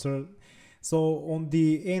some sort. So on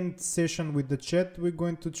the end session with the chat, we're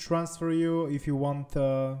going to transfer you if you want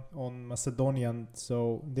on Macedonian.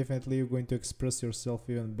 So definitely you're going to express yourself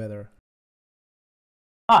even better.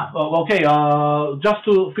 Okay. Just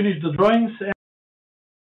to finish the drawings.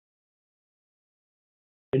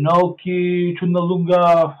 Enoki,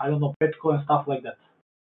 Chunalunga, I don't know, Petko and stuff like that.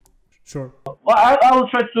 Sure. Well, I will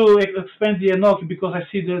try to expand the Enoki because I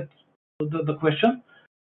see the question.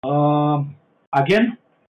 Again,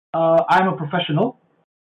 I'm a professional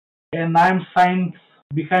and I'm signed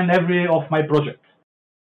behind every of my projects.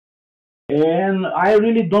 And I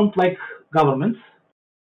really don't like governments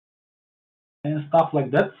and stuff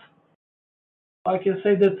like that. I can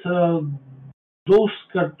say that those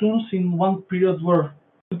cartoons in one period were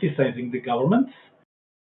criticizing the government,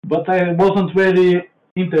 but I wasn't very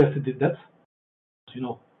interested in that,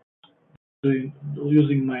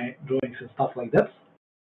 using my drawings and stuff like that.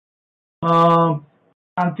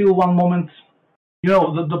 Until one moment,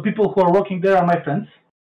 the people who are working there are my friends.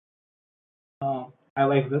 I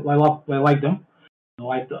like them. I like them.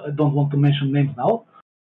 I don't want to mention names now,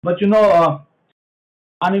 but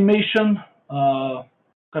animation,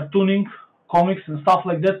 cartooning, comics, and stuff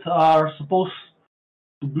like that are supposed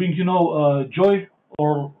to bring joy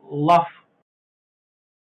or laugh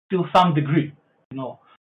till some degree.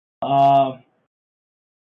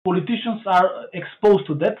 Politicians are exposed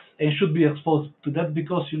to that and should be exposed to that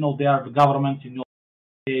because they are the government.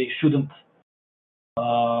 They shouldn't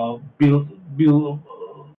build.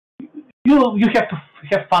 You have to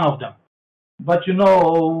have fun of them, but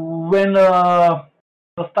when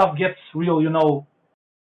the stuff gets real,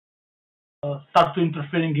 start to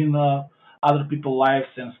interfering in other people's lives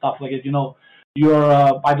and stuff like it. You're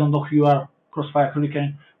I don't know if you are Crossfire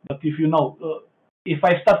Hurricane, but if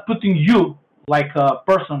I start putting you like a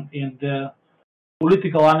person in the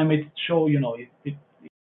political animated show,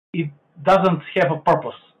 it doesn't have a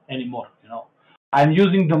purpose anymore. I'm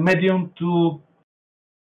using the medium to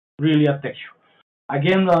really attack you.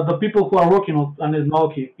 Again, the people who are working on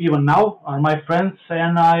Naoki even now are my friends,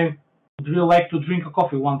 and I would really like to drink a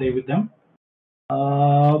coffee one day with them.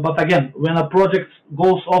 But again, when a project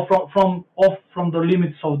goes off from the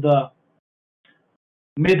limits of the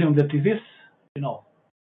medium that it is,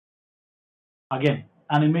 again,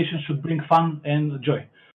 animation should bring fun and joy,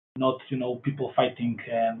 not people fighting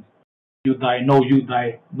and you die, no, you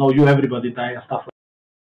die, no, you, everybody die, and stuff like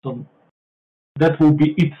that. So that will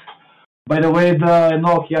be it. By the way, the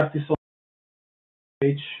no key artist on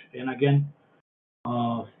page, and again,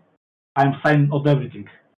 I'm signed on everything.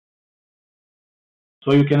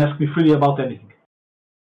 So you can ask me freely about anything.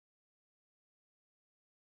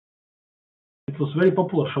 It was a very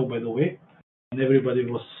popular show, by the way, and everybody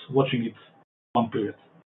was watching it one period.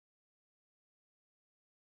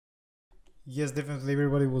 Yes, definitely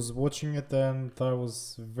everybody was watching it, and I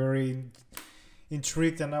was very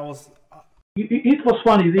intrigued, and I was... It was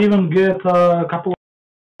funny. They even get a couple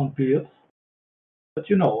of periods. But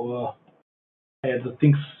you know, as the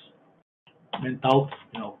things went out,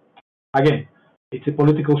 you know, again, it's a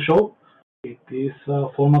political show. It is a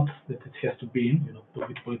format that it has to be in, you know,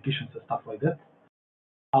 with politicians and stuff like that.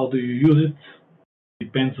 How do you use it?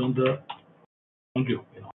 Depends on you,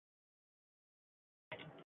 you know.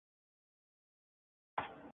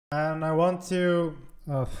 And I want to...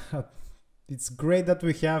 it's great that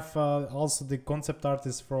we have also the concept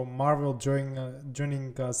artist from Marvel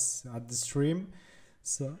joining us at the stream.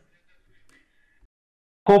 So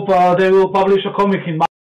hope they will publish a comic in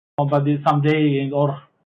Marvel someday, or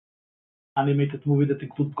animated movie that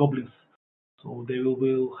includes goblins. So they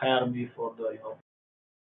will hire me for the, you know,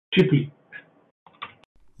 cheaply.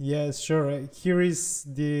 Yes, sure. Here is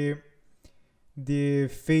the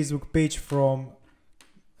Facebook page from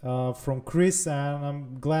Chris, and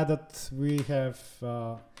I'm glad that we have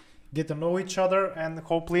get to know each other, and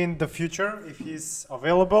hopefully in the future, if he's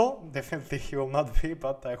available, definitely he will not be,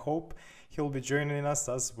 but I hope he'll be joining us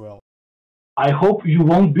as well. I hope you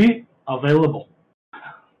won't be available.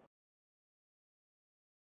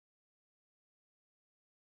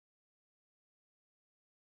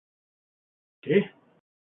 Okay,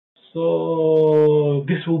 so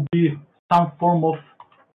this will be some form of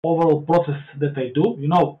overall process that I do. You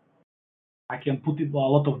know, I can put in a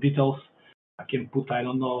lot of details. I can put, I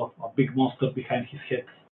don't know, a big monster behind his head.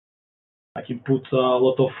 I can put a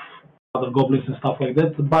lot of other goblins and stuff like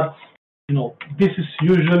that. But, you know, this is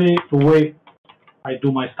usually the way I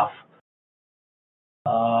do my stuff.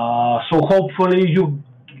 So hopefully you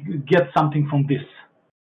get something from this.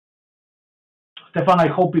 Stefan, I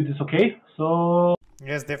hope it is okay. So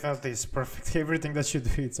yes, definitely, it's perfect. Everything that you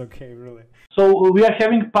do, it's okay, really. So we are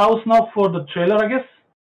having pause now for the trailer, I guess.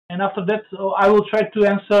 And after that, I will try to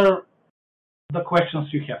answer the questions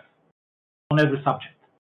you have on every subject.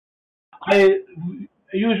 I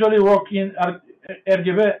usually work in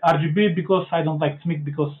RGB because I don't like SMIC,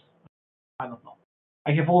 because I don't know.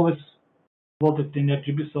 I have always worked in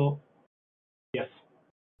RGB, so yes.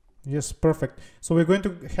 Yes, perfect. So we're going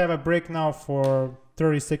to have a break now for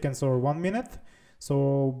 30 seconds or 1 minute.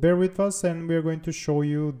 So bear with us, and we're going to show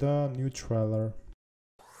you the new trailer.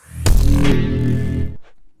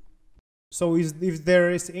 So if there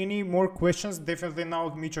is any more questions, definitely now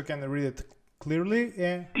Mичо can read it clearly.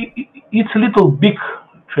 It's a little big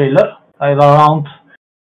trailer, around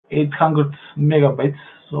 800 megabytes.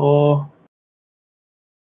 So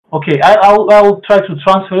okay, I'll try to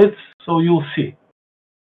transfer it so you'll see.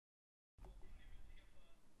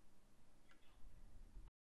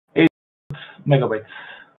 Megabytes.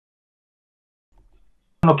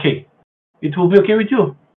 Okay, it will be okay with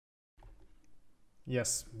you?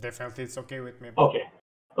 Yes, definitely, it's okay with me.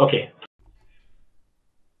 Okay.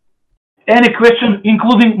 Any question,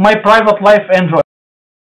 including my private life Android?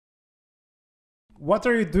 What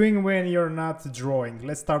are you doing when you're not drawing?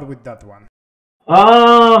 Let's start with that one.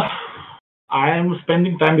 I'm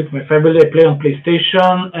spending time with my family. I play on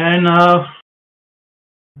PlayStation, and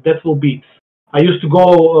that will be it. I used to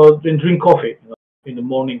go and drink coffee, you know, in the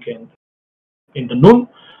morning and in the noon,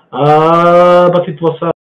 but it was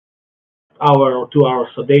an hour or 2 hours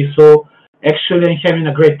a day. So actually, I'm having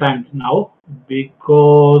a great time now,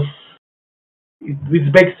 because it's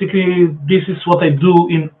basically, this is what I do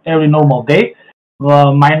in every normal day,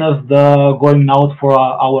 minus the going out for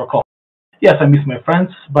our coffee. Yes, I miss my friends,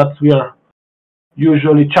 but we are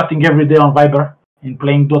usually chatting every day on Viber and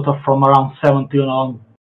playing Dota from around 7 till around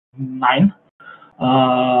 9.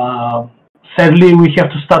 Sadly, we have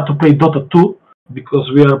to start to play Dota 2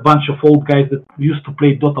 because we are a bunch of old guys that used to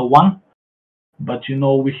play Dota 1. But you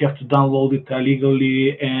know, we have to download it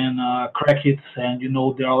illegally and crack it, and you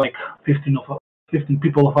know, there are like 15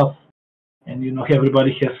 people of us, and you know,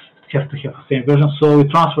 everybody has to have the same version. So we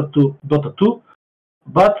transferred to Dota 2.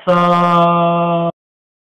 But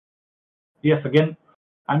yes, again,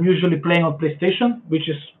 I'm usually playing on PlayStation, which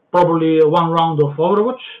is probably one round of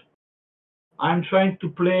Overwatch. I'm trying to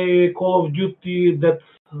play Call of Duty, that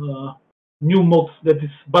new mode that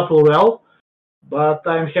is Battle Royale, but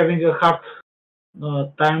I'm having a hard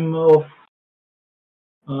time of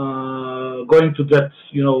going to that,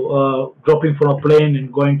 dropping from a plane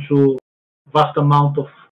and going through vast amount of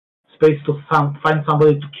space to find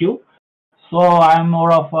somebody to kill. So I'm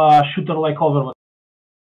more of a shooter like Overwatch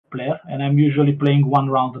player, and I'm usually playing one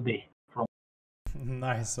round a day.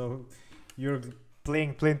 Nice. So you're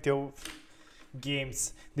playing plenty of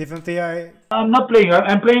games. Definitely, I'm not playing.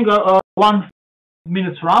 I'm playing a 1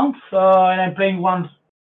 minute round, and I'm playing one,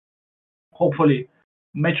 hopefully,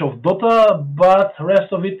 match of Dota. But the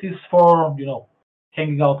rest of it is for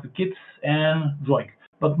hanging out with kids and drawing.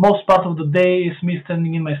 But most part of the day is me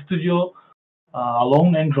standing in my studio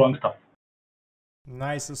alone and drawing stuff.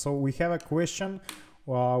 Nice. So we have a question.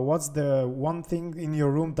 What's the one thing in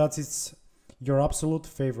your room that is your absolute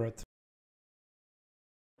favorite?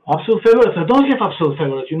 Absolute favorite? I don't have absolute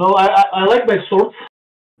favorite. I like my swords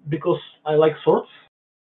because I like swords,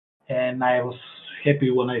 and I was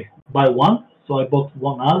happy when I buy one. So I bought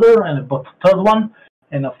one other, and I bought a third one,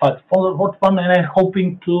 and a fourth one, and I'm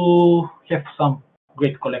hoping to have some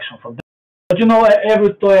great collection from them. But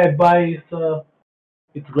every toy I buy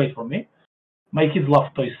it's great for me. My kids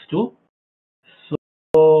love toys too.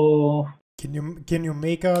 So can you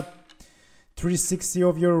make a 360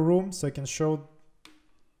 of your room so I can show?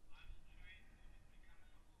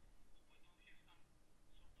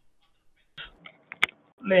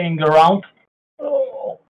 Laying around.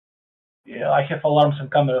 Oh, yeah, I have alarms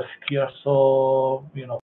and cameras here, so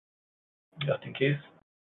just in case.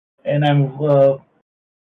 And I'm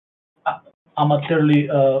amateurly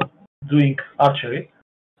doing archery.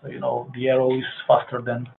 So the arrow is faster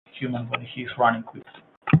than human when he's running with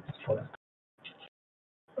forest.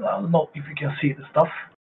 I don't know if you can see the stuff.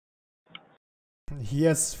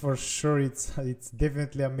 Yes, for sure. It's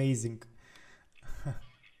definitely amazing.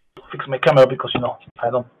 Fix my camera because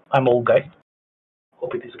I'm old guy.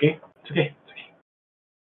 Hope it is okay. It's okay.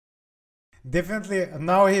 Definitely.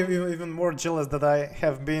 Now I'm even more jealous that I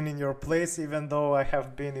have been in your place, even though I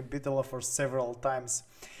have been in Bitola for several times.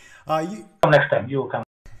 Come next time. You will come.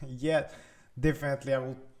 Yeah, definitely.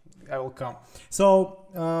 I will come. So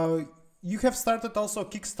you have started also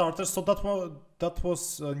Kickstarter, so that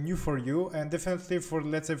was new for you, and definitely for,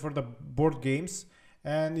 let's say, for the board games,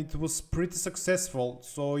 and it was pretty successful.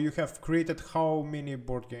 So you have created how many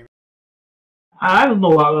board games? I don't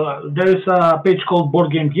know. There is a page called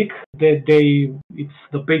Board Game Geek. It's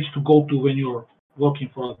the page to go to when you're working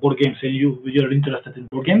for board games and you're interested in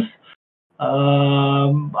board games.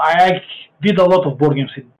 I did a lot of board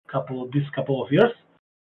games in this couple of years,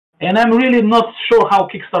 and I'm really not sure how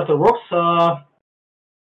Kickstarter works.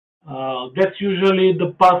 That's usually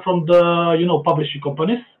the part from the publishing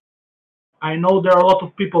companies. I know there are a lot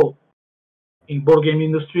of people in board game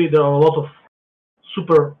industry. There are a lot of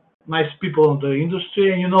super nice people in the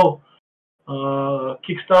industry, and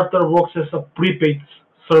Kickstarter works as a prepaid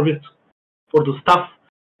service for the stuff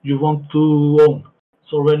you want to own.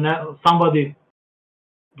 So when somebody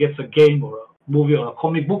gets a game or a movie or a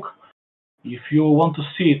comic book, if you want to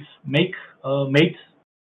see it made,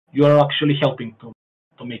 you are actually helping to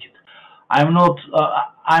make it. I'm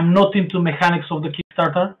not into mechanics of the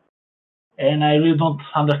Kickstarter, and I really don't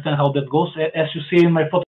understand how that goes. As you see in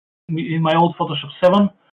my old Photoshop 7,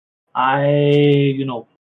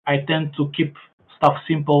 I tend to keep stuff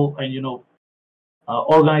simple and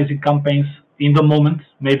organizing campaigns in the moment.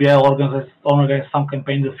 Maybe I'll organize some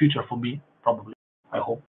campaign in the future for me, probably. I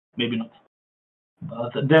hope, maybe not.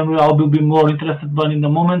 But then I will be more interested. But in the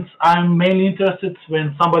moment, I'm mainly interested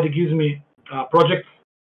when somebody gives me a project,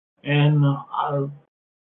 and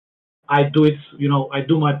I do it. I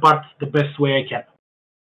do my part the best way I can.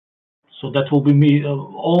 So that will be me.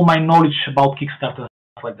 All my knowledge about Kickstarter,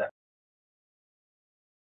 stuff like that.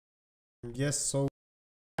 Yes, so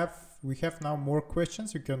we have now more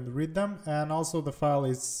questions. You can read them, and also the file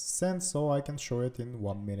is sent, so I can show it in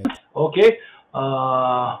 1 minute. Okay.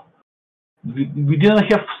 We didn't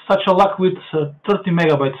have such a luck with 30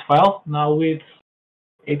 megabytes file. Now with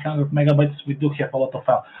 800 megabytes, we do have a lot of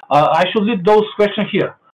file. I should leave those questions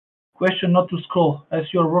here. Question not to scroll as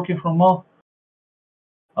you are working from home.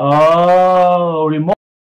 Remote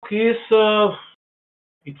is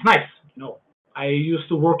it's nice. I used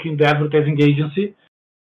to work in the advertising agency.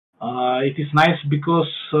 It is nice because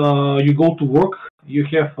you go to work, you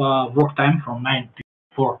have work time from 9 to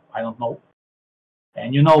 4, I don't know.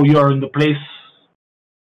 And you are in the place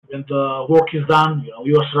when the work is done,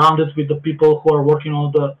 you are surrounded with the people who are working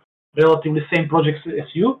on the relatively same projects as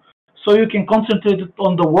you. So you can concentrate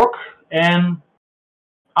on the work, and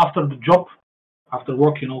after the job, after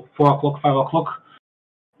work, 4 o'clock, 5 o'clock,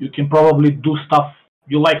 you can probably do stuff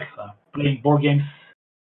you like, playing board games,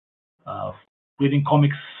 reading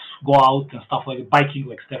comics, go out and stuff like biking,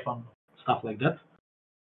 like Stefan, stuff like that.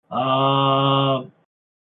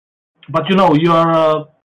 But you know, you're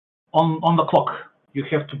on the clock. You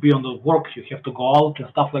have to be on the work. You have to go out and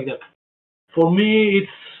stuff like that. For me,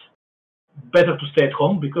 it's better to stay at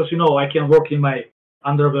home because you know I can work in my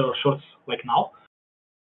underwear or shorts like now,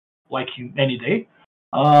 like in any day.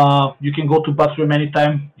 You can go to bathroom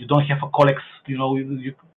anytime. You don't have a colleagues. You know,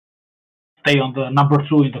 you stay on the number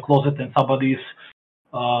 2 in the closet and somebody is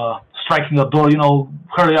striking the door. You know,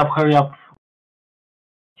 hurry up,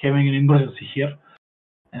 having an emergency here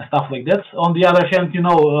and stuff like that. On the other hand, you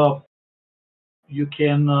know, you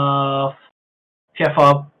can have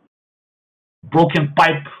a broken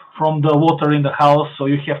pipe from the water in the house, so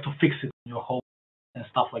you have to fix it in your home and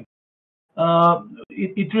stuff like that.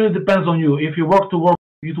 It really depends on you. If you want to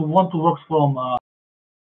work from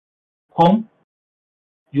home,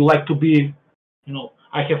 you like to be, you know,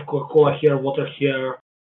 I have Coca-Cola here, water here,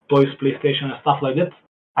 toys, PlayStation, and stuff like that.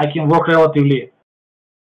 I can work relatively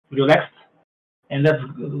relaxed, and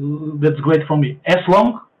that's great for me as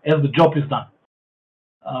long as the job is done.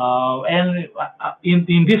 And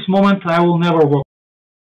in this moment, I will never work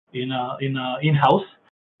in-house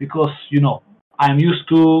because you know I'm used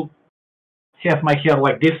to have my hair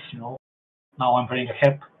like this. You know, now I'm wearing a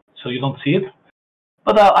hat, so you don't see it.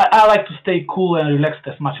 But I like to stay cool and relaxed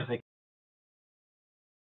as much as I can.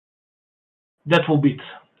 That will be it.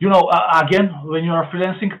 You know, again, when you are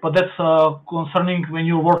freelancing, but that's concerning when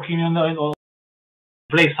you're working in a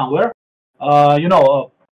place somewhere. You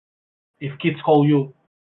know, if kids call you,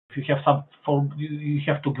 if you have you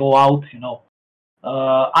have to go out. You know,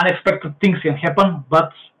 unexpected things can happen,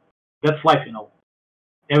 but that's life. You know,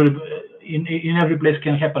 in every place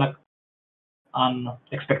can happen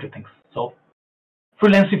unexpected things. So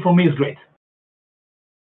freelancing for me is great.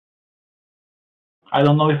 I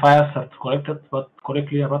don't know if I answered correctly, but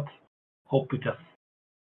hope it has.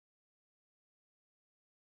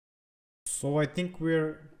 So I think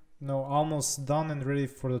we're almost done and ready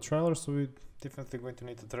for the trailer, so we're definitely going to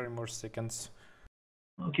need 30 more seconds.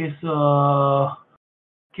 Okay, so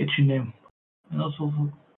catchy name. And also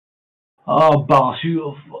balance.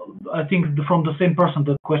 I think from the same person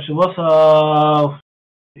the question was,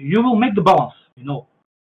 you will make the balance, you know.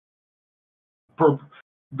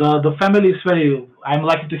 The family is very, I'm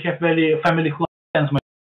lucky to have family who understands me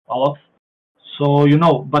a lot. So, you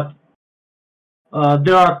know, but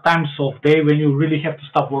there are times of day when you really have to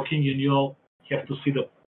stop working and you have to see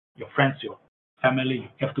your friends, your family, you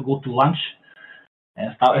have to go to lunch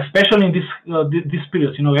and stuff, especially in this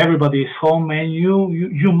period, you know, everybody is home and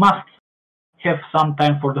you must have some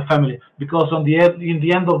time for the family because in the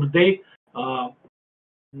end of the day,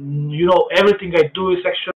 you know, everything I do is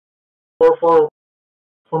actually for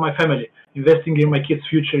my family, investing in my kids'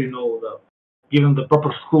 future, you know, giving the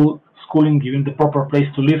proper schooling, giving the proper place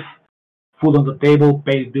to live, food on the table,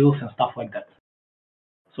 pay bills and stuff like that.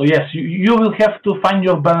 So yes, you will have to find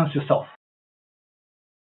your balance yourself.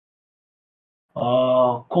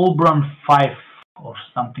 Colbrand 5 or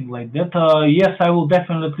something like that. Yes, I will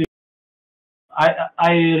definitely.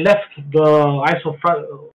 I left the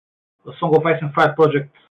Song of Ice and Fire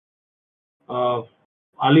project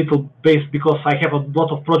a little base because I have a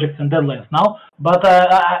lot of projects and deadlines now, but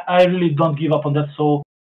I really don't give up on that, so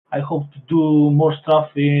I hope to do more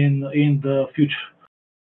stuff in the future.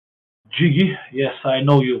 Jiggy, yes, I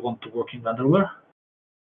know you want to work in underwear.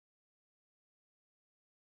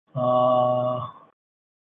 How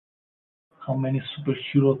many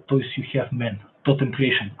superhero toys you have, man? Totem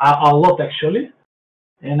creation. A lot, actually,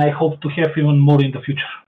 and I hope to have even more in the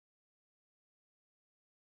future.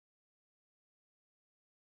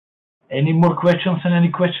 Any more questions and any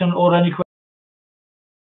question?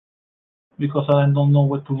 Because I don't know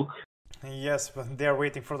where to look. Yes, but they are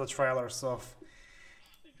waiting for the trailer, so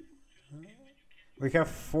we have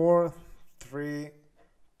 4, 3,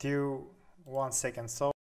 2, 1 second.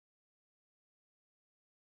 So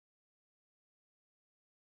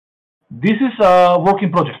this is a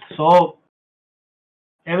working project, so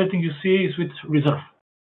everything you see is with reserve.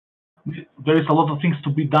 There is a lot of things to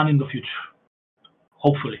be done in the future,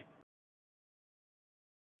 hopefully.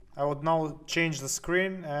 I would now change the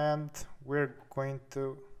screen and we're going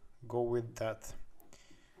to go with that.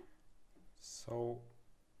 So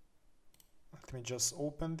let me just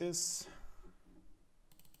open this.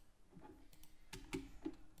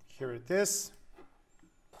 Here it is.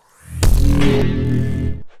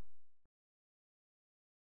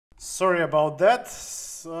 Sorry about that.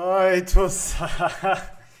 It was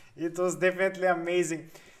it was definitely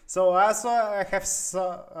amazing. So also I have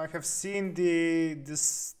seen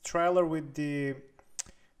this trailer with the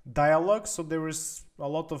dialogue, so there is a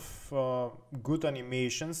lot of good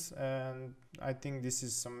animations, and I think this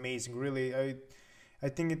is amazing. Really, I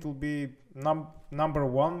think it will be number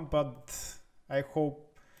one, but I hope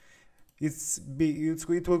it's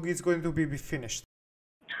going to be finished.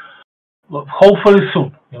 Well, hopefully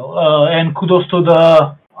soon. And kudos to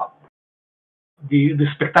the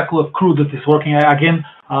spectacular crew that is working. Again,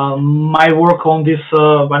 my work on this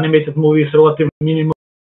animated movie is relatively minimal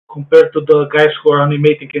compared to the guys who are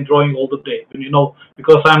animating and drawing all the day.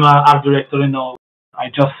 Because I'm an art director,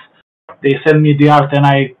 they send me the art and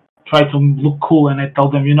I try to look cool and I tell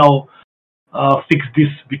them, fix this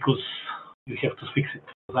because you have to fix it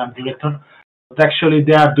because I'm director. But actually,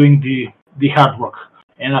 they are doing the hard work.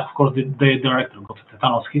 And of course, the director,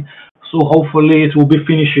 Dimitrievski. So hopefully, it will be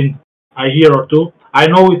finished in a year or two. I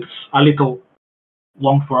know it's a little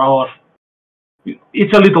long for our.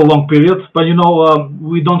 It's a little long period, but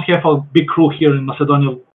we don't have a big crew here in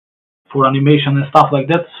Macedonia for animation and stuff like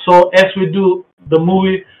that. So as we do the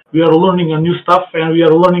movie, we are learning a new stuff, and we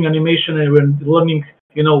are learning animation, and we're learning,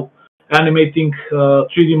 animating,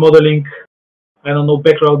 3D modeling,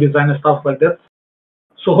 background design and stuff like that.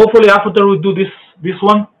 So hopefully after we do this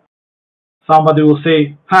one, somebody will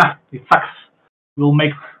say, it sucks. We'll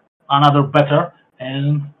make another better,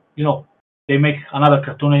 and they make another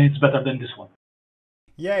cartoon and it's better than this one.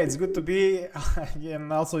 Yeah, it's good to be,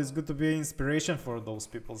 and also it's good to be inspiration for those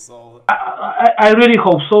people. So I really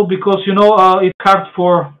hope so, because it's hard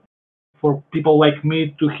for people like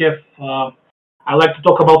me to have. I like to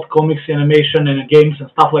talk about comics, animation, and games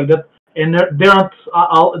and stuff like that. And there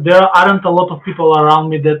aren't a lot of people around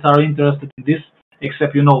me that are interested in this,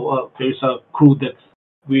 except there is a crew that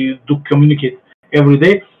we do communicate every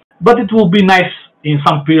day. But it will be nice in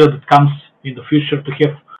some period that comes in the future to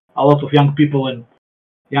have a lot of young people and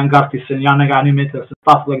young artists and young animators and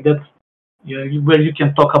stuff like that, where you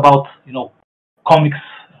can talk about comics,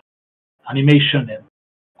 animation, and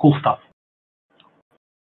cool stuff.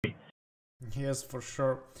 Yes, for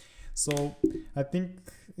sure. So I think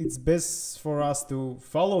it's best for us to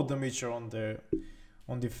follow Mичо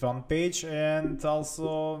on the fan page, and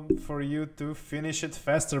also for you to finish it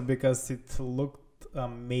faster because it looked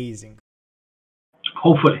amazing.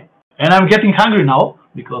 Hopefully. And I'm getting hungry now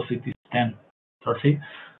because it is 10:30,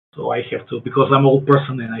 so I have to, because I'm an old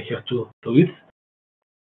person and I have to eat.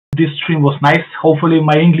 This stream was nice. Hopefully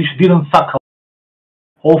my English didn't suck.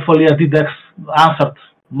 Hopefully I did answered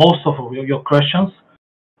most of your questions.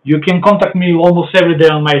 You can contact me almost every day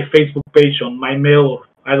on my Facebook page, on my mail, or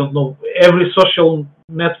I don't know, every social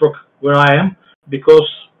network where I am, because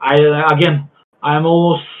I'm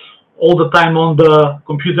almost all the time on the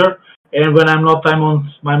computer, and when I'm not, I'm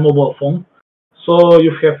on my mobile phone. So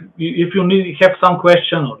if you have some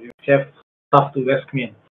question, or you have stuff to ask me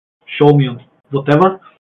and show me on whatever,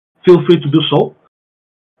 feel free to do so.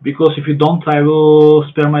 Because if you don't, I will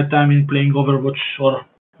spare my time in playing Overwatch or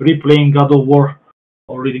replaying God of War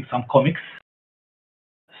or reading some comics.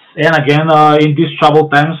 And again, in these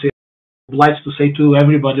troubled times, I'd like to say to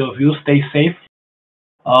everybody of you, stay safe,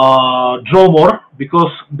 draw more,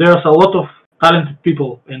 because there's a lot of talented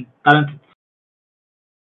people and talented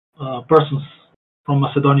persons from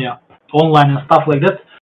Macedonia online and stuff like that,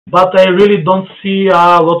 but I really don't see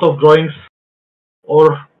a lot of drawings or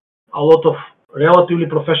a lot of relatively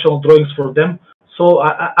professional drawings for them. So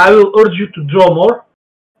I will urge you to draw more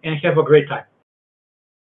and have a great time.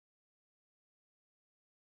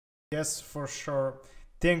 Yes, for sure.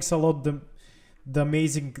 Thanks a lot, the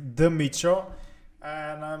amazing Mичо,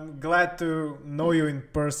 and I'm glad to know you in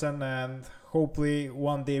person, and hopefully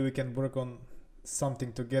one day we can work on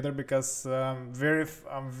something together, because I'm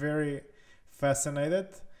very fascinated.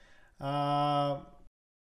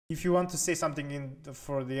 If you want to say something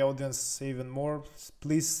for the audience even more,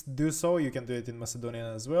 please do so. You can do it in Macedonian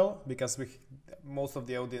as well, because most of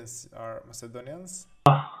the audience are Macedonians.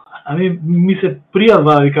 Ами ми се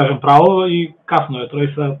пријадва да ви кажем право, и касно е,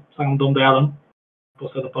 трој се сакам дом да јадам,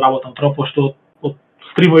 после да поработам тропо, пошто од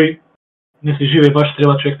стримој не се живее баш,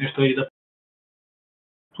 треба човек нешто и да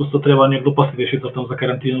пусто треба некој после да шетам за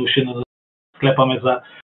карантина уште да склепаме за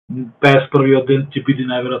 51-виот ден, ќе биде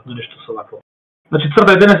најверојатно нешто со вакво. Значи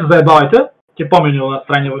цртај денес се заебавајте, ќе помени ова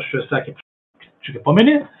страње што е сега ќе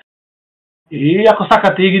помени. И ако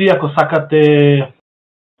сакате игри, ако сакате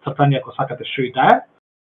цртање, ако сакате што и да е,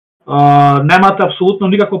 немате апсолутно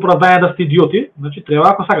никакво оправдање да сте идиоти. Значи треба,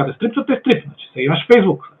 ако сакате стрип, стрип. Значи сега имаш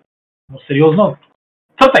Facebook. Но сериозно,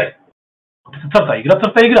 цртај.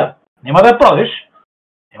 Цртај игра. Нема да ја продиш.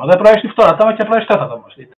 Нема да ја правиш ни втората, ама ќе правиш третата,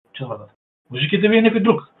 може и четвртата. Може ќе те види некој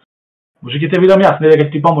друг. Може ќе те видам јас, не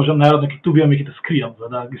дека ти поможам, најверојатно ќе те убијам и ќе те скријам за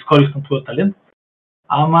да искористам твојот талент.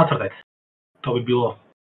 Ама твrdajte, to bi bilo...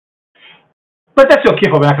 Претете си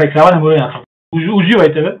окей, бе, на крај крајава, не може да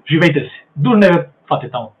уживајте, бе, живејте си. Дур не ве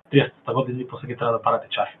фати таму, 30-та година и после ќе треба да парате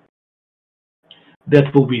чар.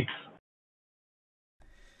 That will be it.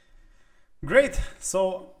 Great.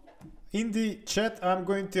 So in the chat, I'm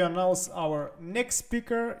going to announce our next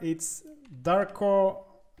speaker. It's Darko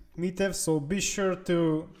Mitev. So be sure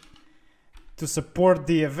to support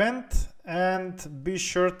the event and be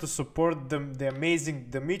sure to support the amazing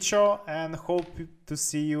Mичо, and hope to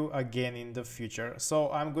see you again in the future.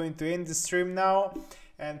 So I'm going to end the stream now,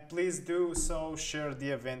 and please do so share the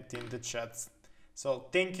event in the chat. So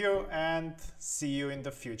thank you and see you in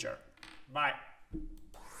the future. Bye.